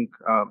I think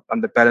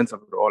on the balance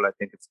of it all, I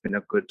think it's been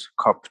a good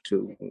COP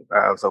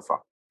so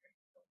far.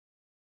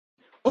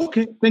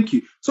 Okay, thank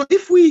you. So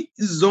if we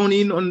zone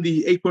in on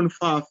the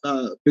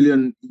 8.5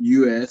 billion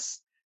US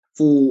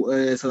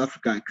for South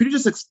Africa, could you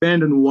just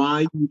expand on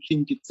why you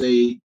think it's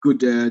a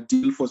good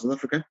deal for South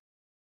Africa?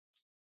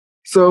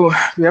 So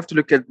we have to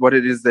look at what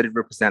it is that it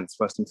represents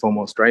first and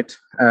foremost, right?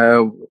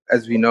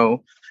 As we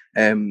know,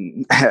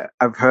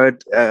 I've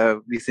heard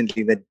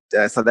recently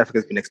that South Africa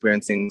has been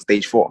experiencing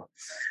stage 4.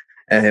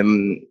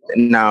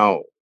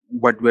 Now,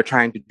 what we're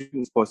trying to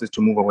do, of course, is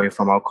to move away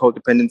from our coal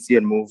dependency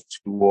and move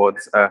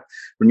towards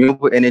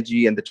renewable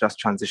energy and the just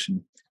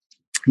transition.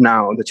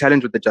 Now, the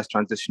challenge with the just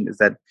transition is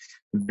that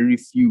very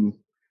few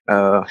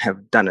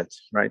have done it,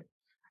 right?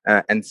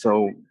 And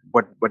so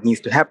what needs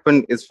to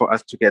happen is for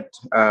us to get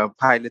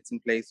pilots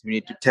in place. We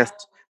need to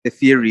test the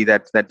theory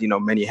that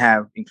many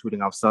have,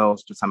 including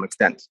ourselves to some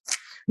extent.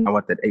 Now,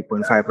 what that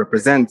 8.5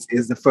 represents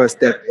is the first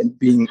step in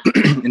being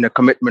in a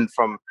commitment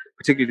from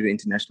particularly the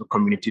international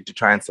community to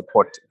try and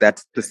support that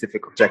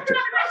specific objective.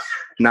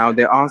 Now,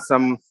 there are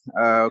some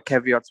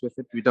caveats with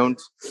it. You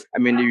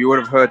would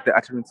have heard the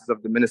utterances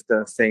of the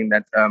minister saying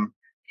that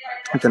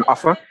it's an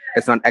offer.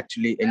 It's not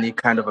actually any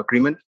kind of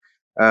agreement.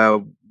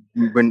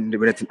 When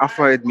it's an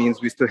offer, it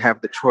means we still have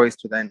the choice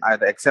to then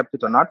either accept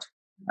it or not.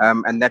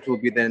 And that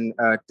will be then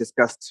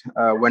discussed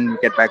when we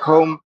get back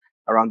home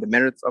around the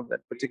merits of that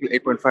particular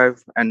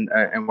 8.5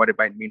 and what it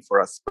might mean for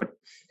us. But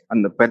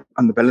on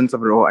the balance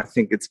of it all, I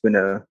think it's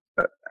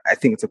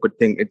a good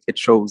thing. It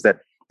shows that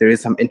there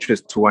is some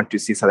interest to want to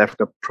see South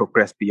Africa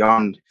progress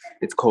beyond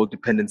its coal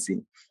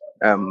dependency.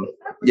 And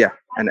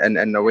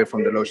away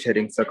from the load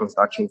shedding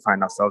circumstance we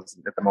find ourselves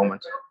in at the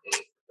moment.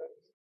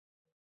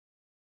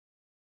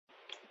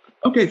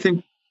 Okay,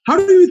 how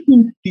do you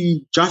think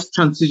the just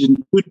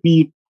transition could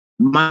be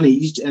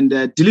managed and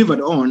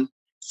delivered on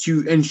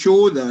to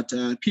ensure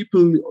that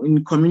people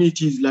in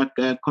communities like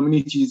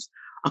communities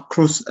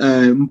across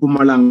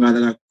Mpumalanga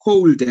that are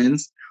coal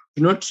dense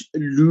do not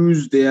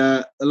lose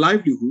their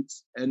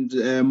livelihoods and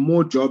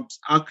more jobs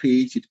are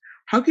created?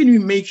 How can we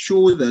make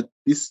sure that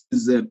this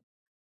is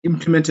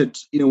implemented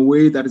in a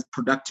way that is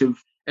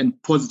productive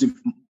and positive,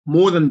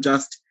 more than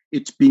just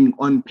it being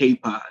on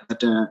paper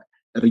that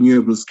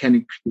renewables can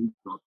create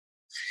jobs?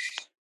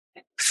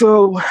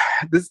 So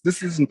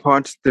this is in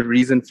part the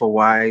reason for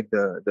why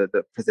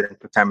the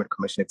Presidential Climate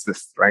Commission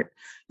exists, right?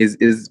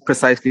 Is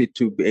precisely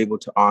to be able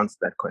to answer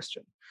that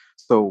question.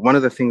 So one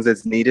of the things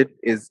that's needed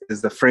is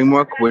the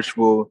framework, which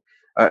will,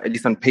 at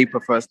least on paper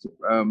first,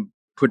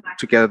 put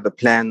together the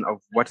plan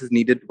of what is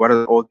needed, what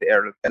are all the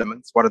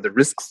elements, what are the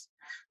risks,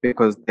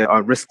 because there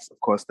are risks, of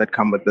course, that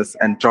come with this,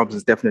 and jobs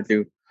is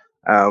definitely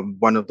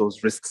one of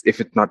those risks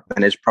if it's not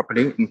managed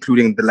properly,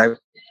 including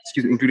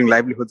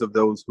livelihoods of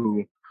those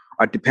who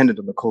are dependent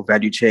on the coal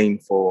value chain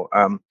for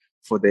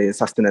their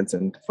sustenance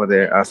and for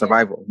their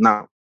survival.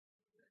 Now,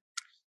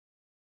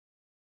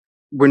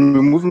 when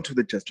we're moving to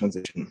the just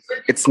transition,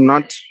 it's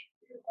not,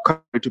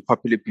 contrary to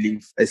popular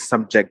belief, a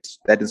subject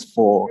that is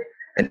for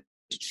a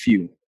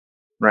few,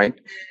 right?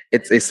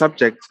 It's a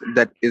subject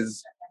that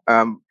is,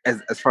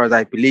 as far as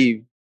I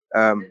believe,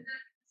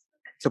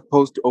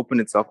 supposed to open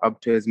itself up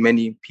to as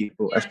many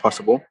people as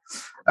possible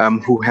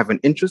who have an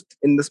interest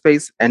in the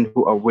space and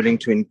who are willing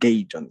to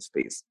engage on the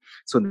space.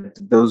 So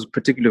that those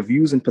particular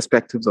views and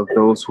perspectives of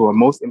those who are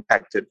most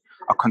impacted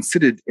are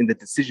considered in the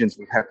decisions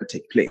that have to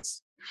take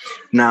place.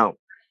 Now,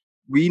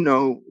 we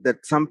know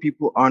that some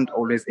people aren't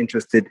always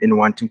interested in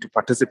wanting to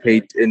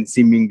participate in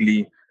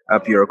seemingly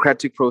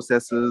bureaucratic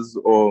processes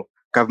or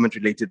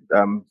government-related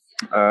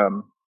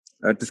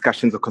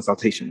discussions or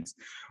consultations,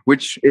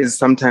 which is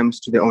sometimes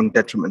to their own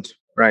detriment,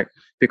 right?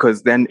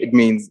 Because then it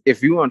means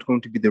if you aren't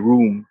going to be the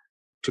room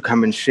to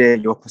come and share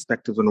your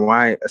perspectives on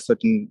why a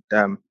certain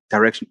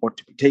direction ought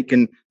to be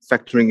taken,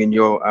 factoring in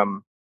your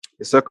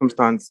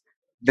circumstance,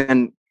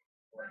 then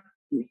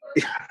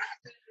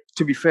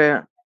to be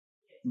fair,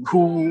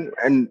 who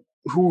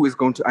is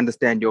going to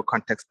understand your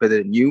context better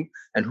than you,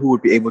 and who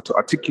would be able to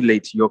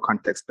articulate your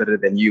context better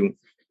than you?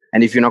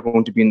 And if you're not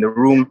going to be in the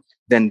room,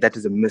 then that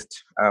is a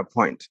missed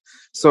point.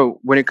 So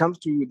when it comes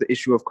to the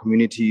issue of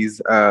communities,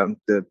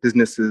 the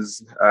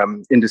businesses,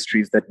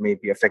 industries that may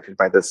be affected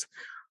by this,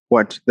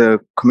 what the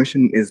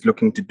Commission is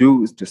looking to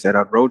do is to set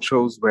out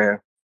roadshows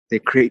where they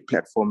create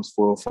platforms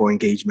for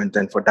engagement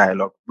and for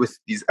dialogue with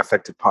these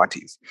affected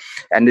parties.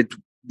 And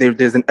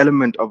there's an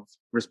element of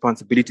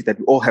responsibility that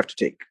we all have to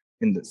take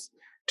in this,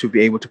 to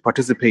be able to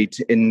participate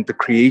in the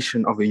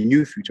creation of a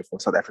new future for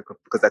South Africa,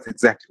 because that's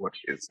exactly what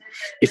it is.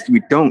 If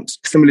we don't,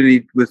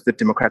 similarly with the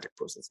democratic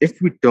process,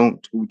 if we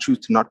choose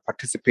to not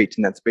participate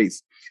in that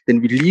space,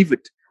 then we leave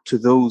it to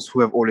those who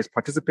have always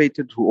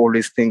participated, who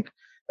always think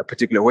a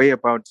particular way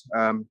about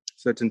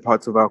certain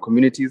parts of our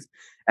communities.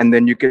 And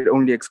then you can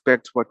only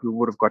expect what we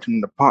would have gotten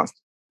in the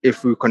past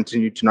if we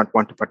continue to not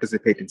want to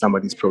participate in some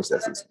of these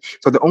processes.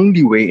 So the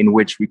only way in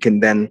which we can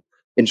then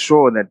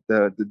ensure that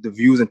the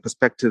views and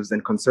perspectives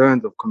and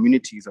concerns of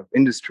communities, of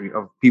industry,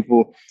 of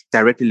people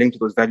directly linked to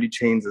those value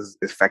chains is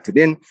factored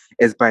in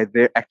is by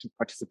their active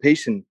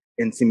participation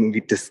in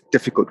seemingly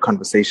difficult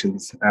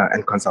conversations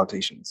and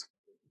consultations.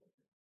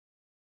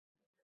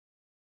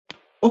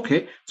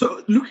 Okay,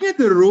 so looking at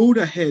the road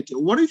ahead,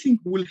 what do you think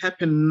will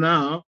happen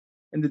now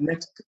in the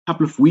next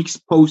couple of weeks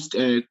post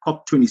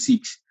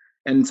COP26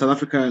 and South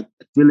Africa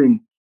dealing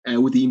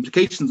with the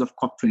implications of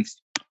COP26?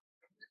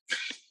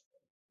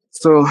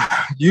 So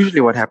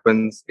usually what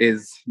happens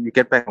is you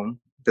get back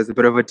home, there's a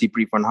bit of a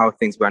debrief on how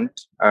things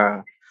went.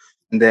 And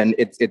then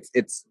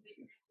it's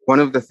one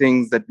of the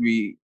things that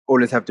we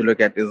always have to look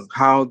at is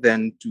how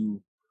then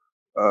to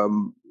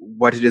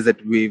what it is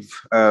that we've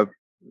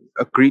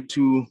agreed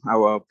to,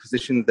 our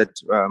positions that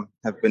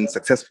have been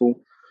successful.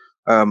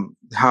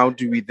 How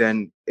do we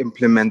then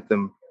implement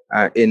them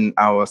in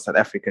our South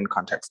African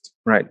context,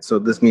 right? So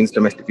this means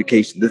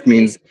domestication. This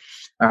means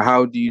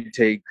how do you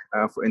take,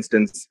 for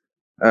instance,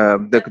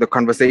 the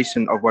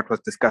conversation of what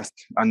was discussed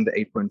on the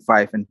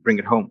 8.5 and bring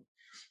it home.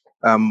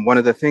 One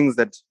of the things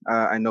that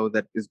I know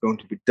that is going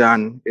to be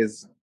done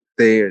is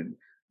there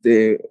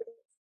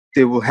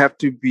will have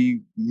to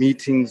be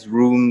meetings,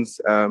 rooms,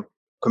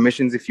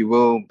 commissions, if you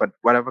will, but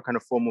whatever kind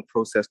of formal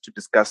process to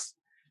discuss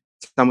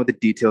some of the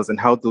details and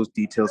how those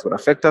details will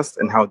affect us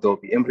and how they'll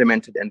be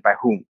implemented and by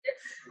whom.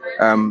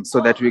 So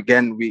that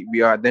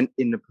we are then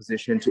in a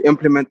position to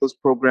implement those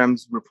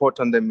programs, report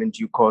on them in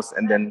due course,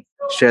 and then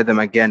share them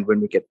again when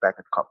we get back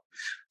at COP.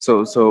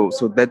 So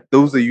that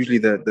those are usually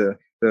the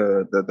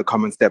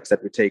common steps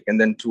that we take, and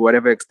then to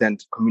whatever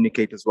extent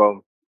communicate as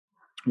well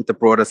with the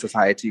broader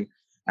society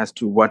as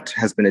to what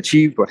has been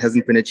achieved, what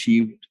hasn't been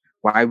achieved,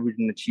 why we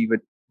didn't achieve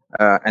it,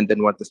 and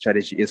then what the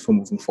strategy is for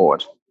moving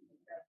forward.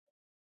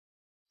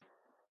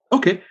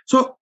 Okay,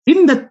 so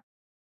in that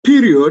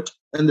period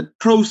and the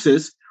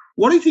process,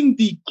 what do you think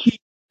the key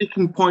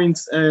sticking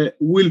points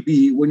will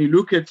be when you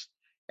look at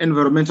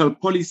environmental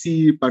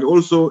policy, but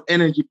also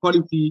energy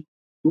policy?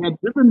 They are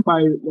driven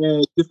by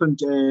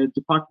different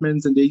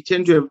departments, and they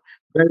tend to have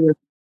various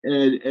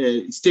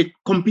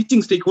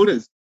competing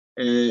stakeholders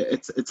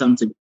at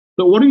something.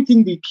 So what do you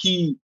think the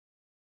key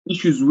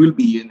issues will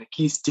be and the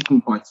key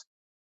sticking points?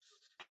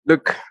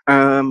 Look,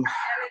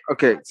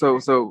 okay,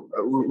 so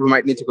we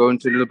might need to go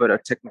into a little bit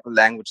of technical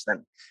language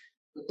then,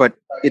 but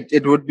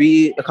it would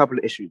be a couple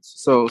of issues.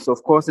 So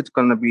of course it's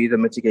going to be the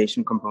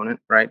mitigation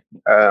component, right?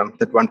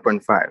 That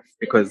 1.5,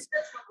 because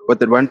what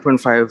the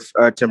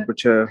 1.5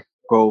 temperature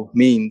goal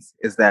means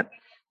is that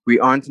we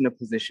aren't in a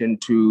position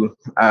to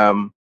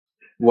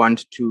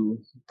want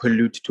to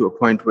pollute to a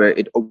point where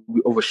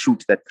we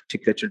overshoot that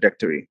particular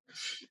trajectory.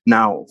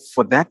 Now,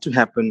 for that to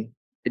happen,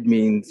 it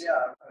means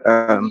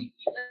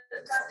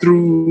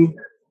through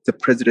the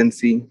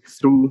presidency,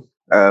 through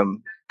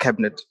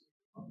cabinet,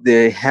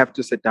 they have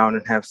to sit down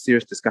and have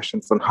serious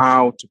discussions on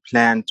how to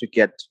plan to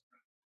get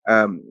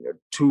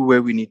to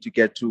where we need to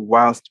get to,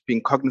 whilst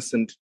being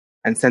cognizant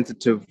and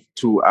sensitive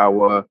to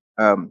our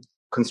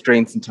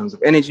constraints in terms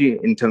of energy,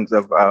 in terms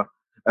of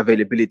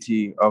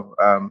availability of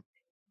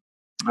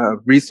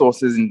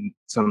resources, in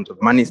terms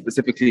of money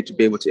specifically, to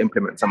be able to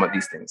implement some of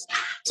these things.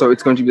 So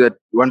it's going to be that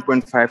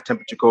 1.5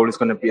 temperature goal is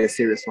going to be a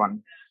serious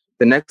one.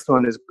 The next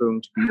one is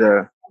going to be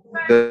the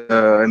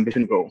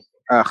ambition goal,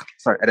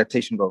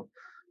 adaptation goal,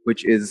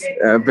 which is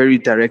very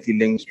directly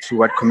linked to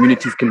what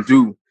communities can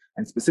do.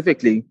 And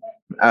specifically,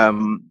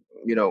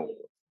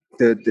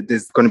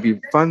 there's going to be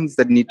funds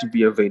that need to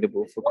be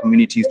available for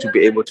communities to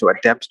be able to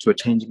adapt to a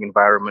changing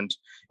environment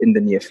in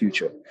the near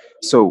future.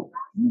 So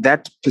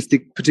that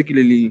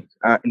particularly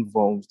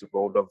involves the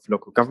role of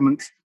local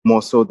governments,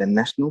 more so than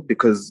national,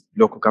 because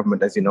local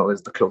government, as you know,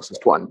 is the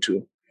closest one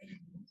to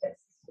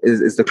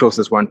is the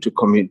closest one to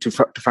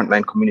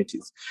frontline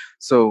communities.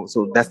 So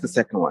that's the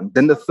second one.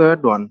 Then the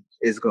third one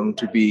is going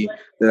to be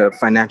the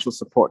financial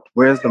support.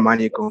 Where is the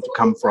money going to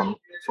come from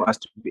for us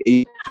to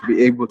be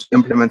able to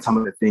implement some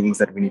of the things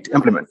that we need to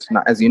implement?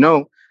 Now, as you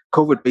know,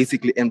 COVID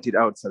basically emptied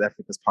out South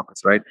Africa's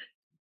pockets, right?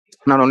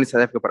 Not only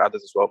South Africa, but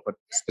others as well. But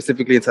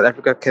specifically in South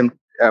Africa,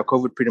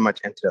 COVID pretty much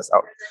emptied us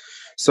out.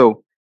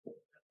 So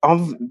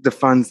of the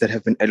funds that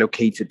have been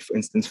allocated, for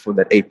instance, for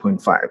that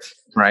 8.5,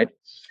 right?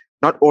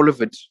 Not all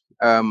of it,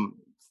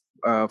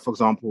 for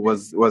example,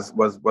 was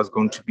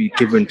going to be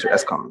given to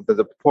Eskom. There's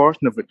a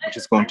portion of it which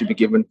is going to be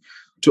given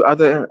to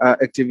other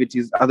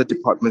activities, other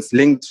departments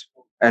linked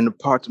and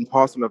part and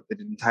parcel of the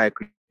entire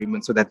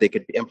agreement so that they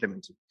could be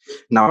implemented.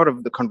 Now, out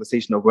of the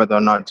conversation of whether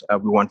or not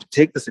we want to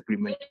take this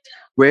agreement,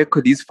 where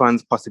could these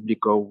funds possibly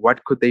go?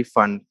 What could they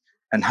fund?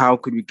 And how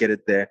could we get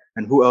it there?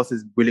 And who else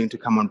is willing to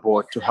come on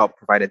board to help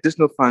provide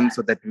additional funds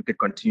so that we could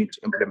continue to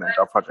implement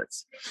our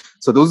projects?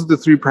 So those are the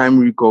three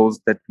primary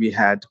goals that we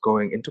had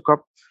going into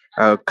COP.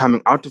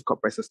 Coming out of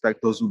COP, I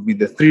suspect those would be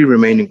the three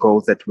remaining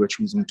goals that we're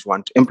choosing to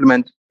want to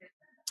implement.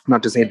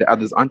 Not to say the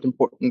others aren't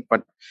important,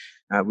 but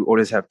we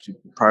always have to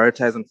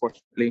prioritize,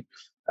 unfortunately.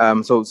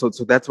 So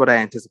that's what I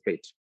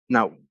anticipate.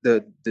 Now,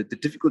 the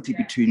difficulty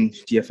between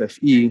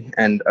DFFE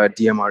and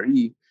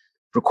DMRE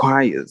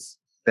requires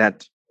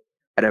that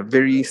at a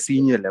very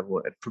senior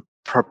level,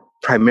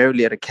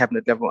 primarily at a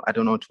cabinet level, I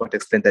don't know to what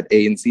extent at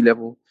ANC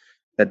level,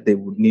 that there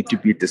would need to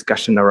be a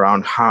discussion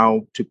around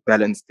how to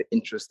balance the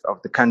interest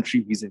of the country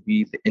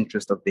vis-a-vis the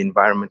interest of the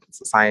environment and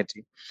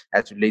society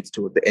as relates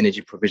to the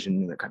energy provision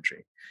in the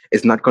country.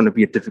 It's not going to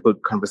be a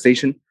difficult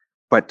conversation,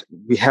 but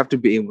we have to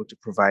be able to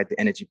provide the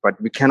energy.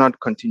 But we cannot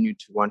continue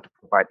to want to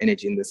provide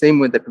energy in the same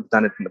way that we've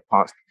done it in the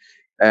past,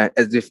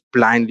 as if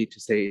blindly to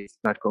say it's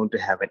not going to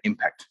have an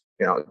impact.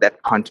 That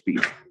can't be.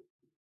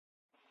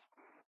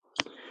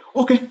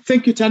 Okay,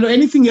 thank you, Thando.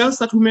 Anything else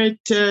that we might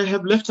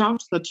have left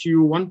out that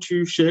you want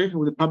to share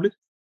with the public?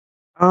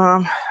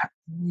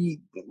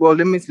 Well,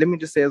 let me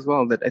just say as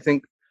well that I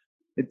think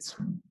it's,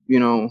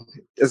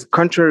 as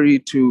contrary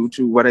to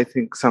what I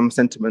think some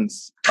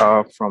sentiments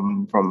are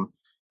from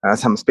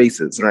some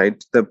spaces,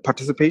 right? The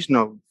participation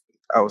of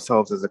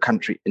ourselves as a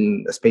country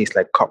in a space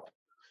like COP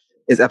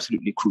is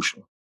absolutely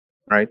crucial,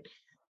 right?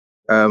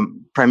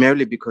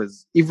 Primarily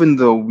because even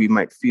though we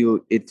might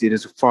feel it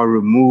is far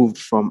removed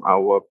from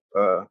our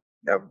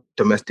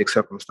domestic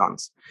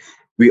circumstance,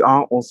 we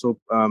are also,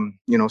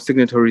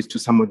 signatories to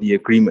some of the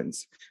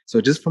agreements.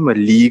 So just from a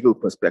legal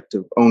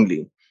perspective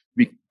only,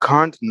 we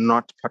can't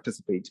not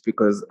participate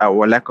because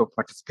our lack of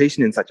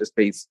participation in such a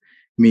space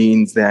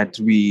means that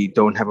we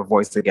don't have a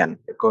voice again.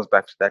 It goes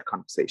back to that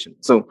conversation.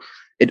 So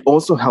it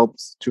also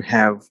helps to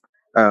have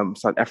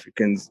South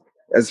Africans,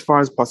 as far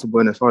as possible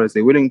and as far as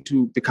they're willing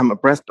to, become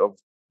abreast of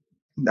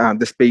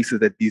the spaces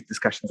that these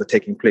discussions are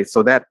taking place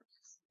so that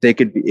they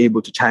could be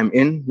able to chime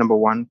in, number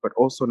one, but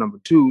also number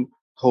two,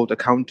 hold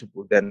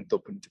accountable then the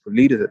political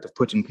leaders that they've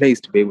put in place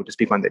to be able to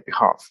speak on their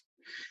behalf.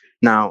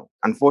 Now,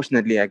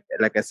 unfortunately,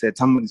 like I said,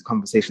 some of these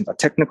conversations are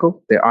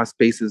technical. There are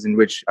spaces in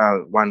which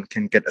one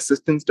can get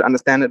assistance to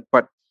understand it,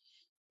 but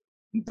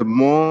the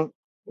more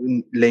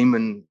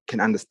layman can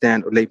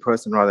understand, or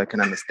layperson rather,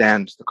 can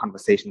understand the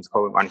conversations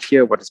going on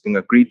here, what is being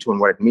agreed to and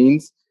what it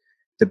means,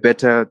 the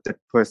better that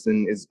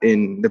person is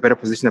in, the better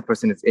position that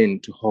person is in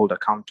to hold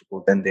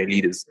accountable than their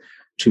leaders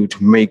to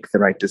make the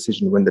right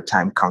decision when the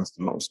time counts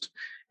the most.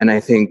 And I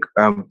think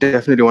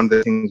definitely one of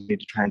the things we need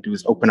to try and do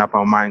is open up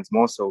our minds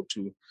more so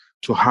to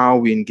how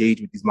we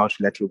engage with these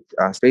multilateral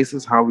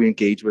spaces, how we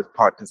engage with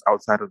partners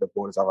outside of the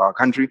borders of our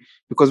country,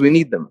 because we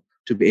need them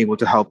to be able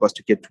to help us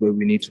to get to where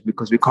we need to,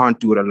 because we can't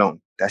do it alone.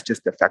 That's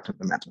just the fact of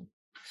the matter.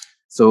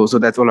 So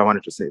that's all I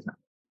wanted to say now.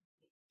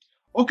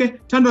 Okay,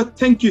 Thando,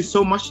 thank you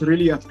so much.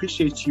 Really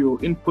appreciate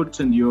your input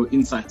and your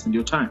insights and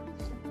your time.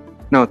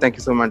 No, thank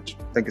you so much.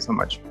 Thank you so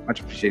much.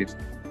 Much appreciated.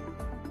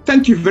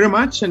 Thank you very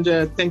much. And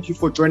thank you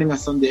for joining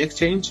us on The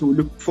Exchange. We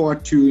look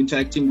forward to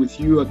interacting with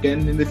you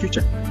again in the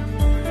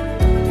future.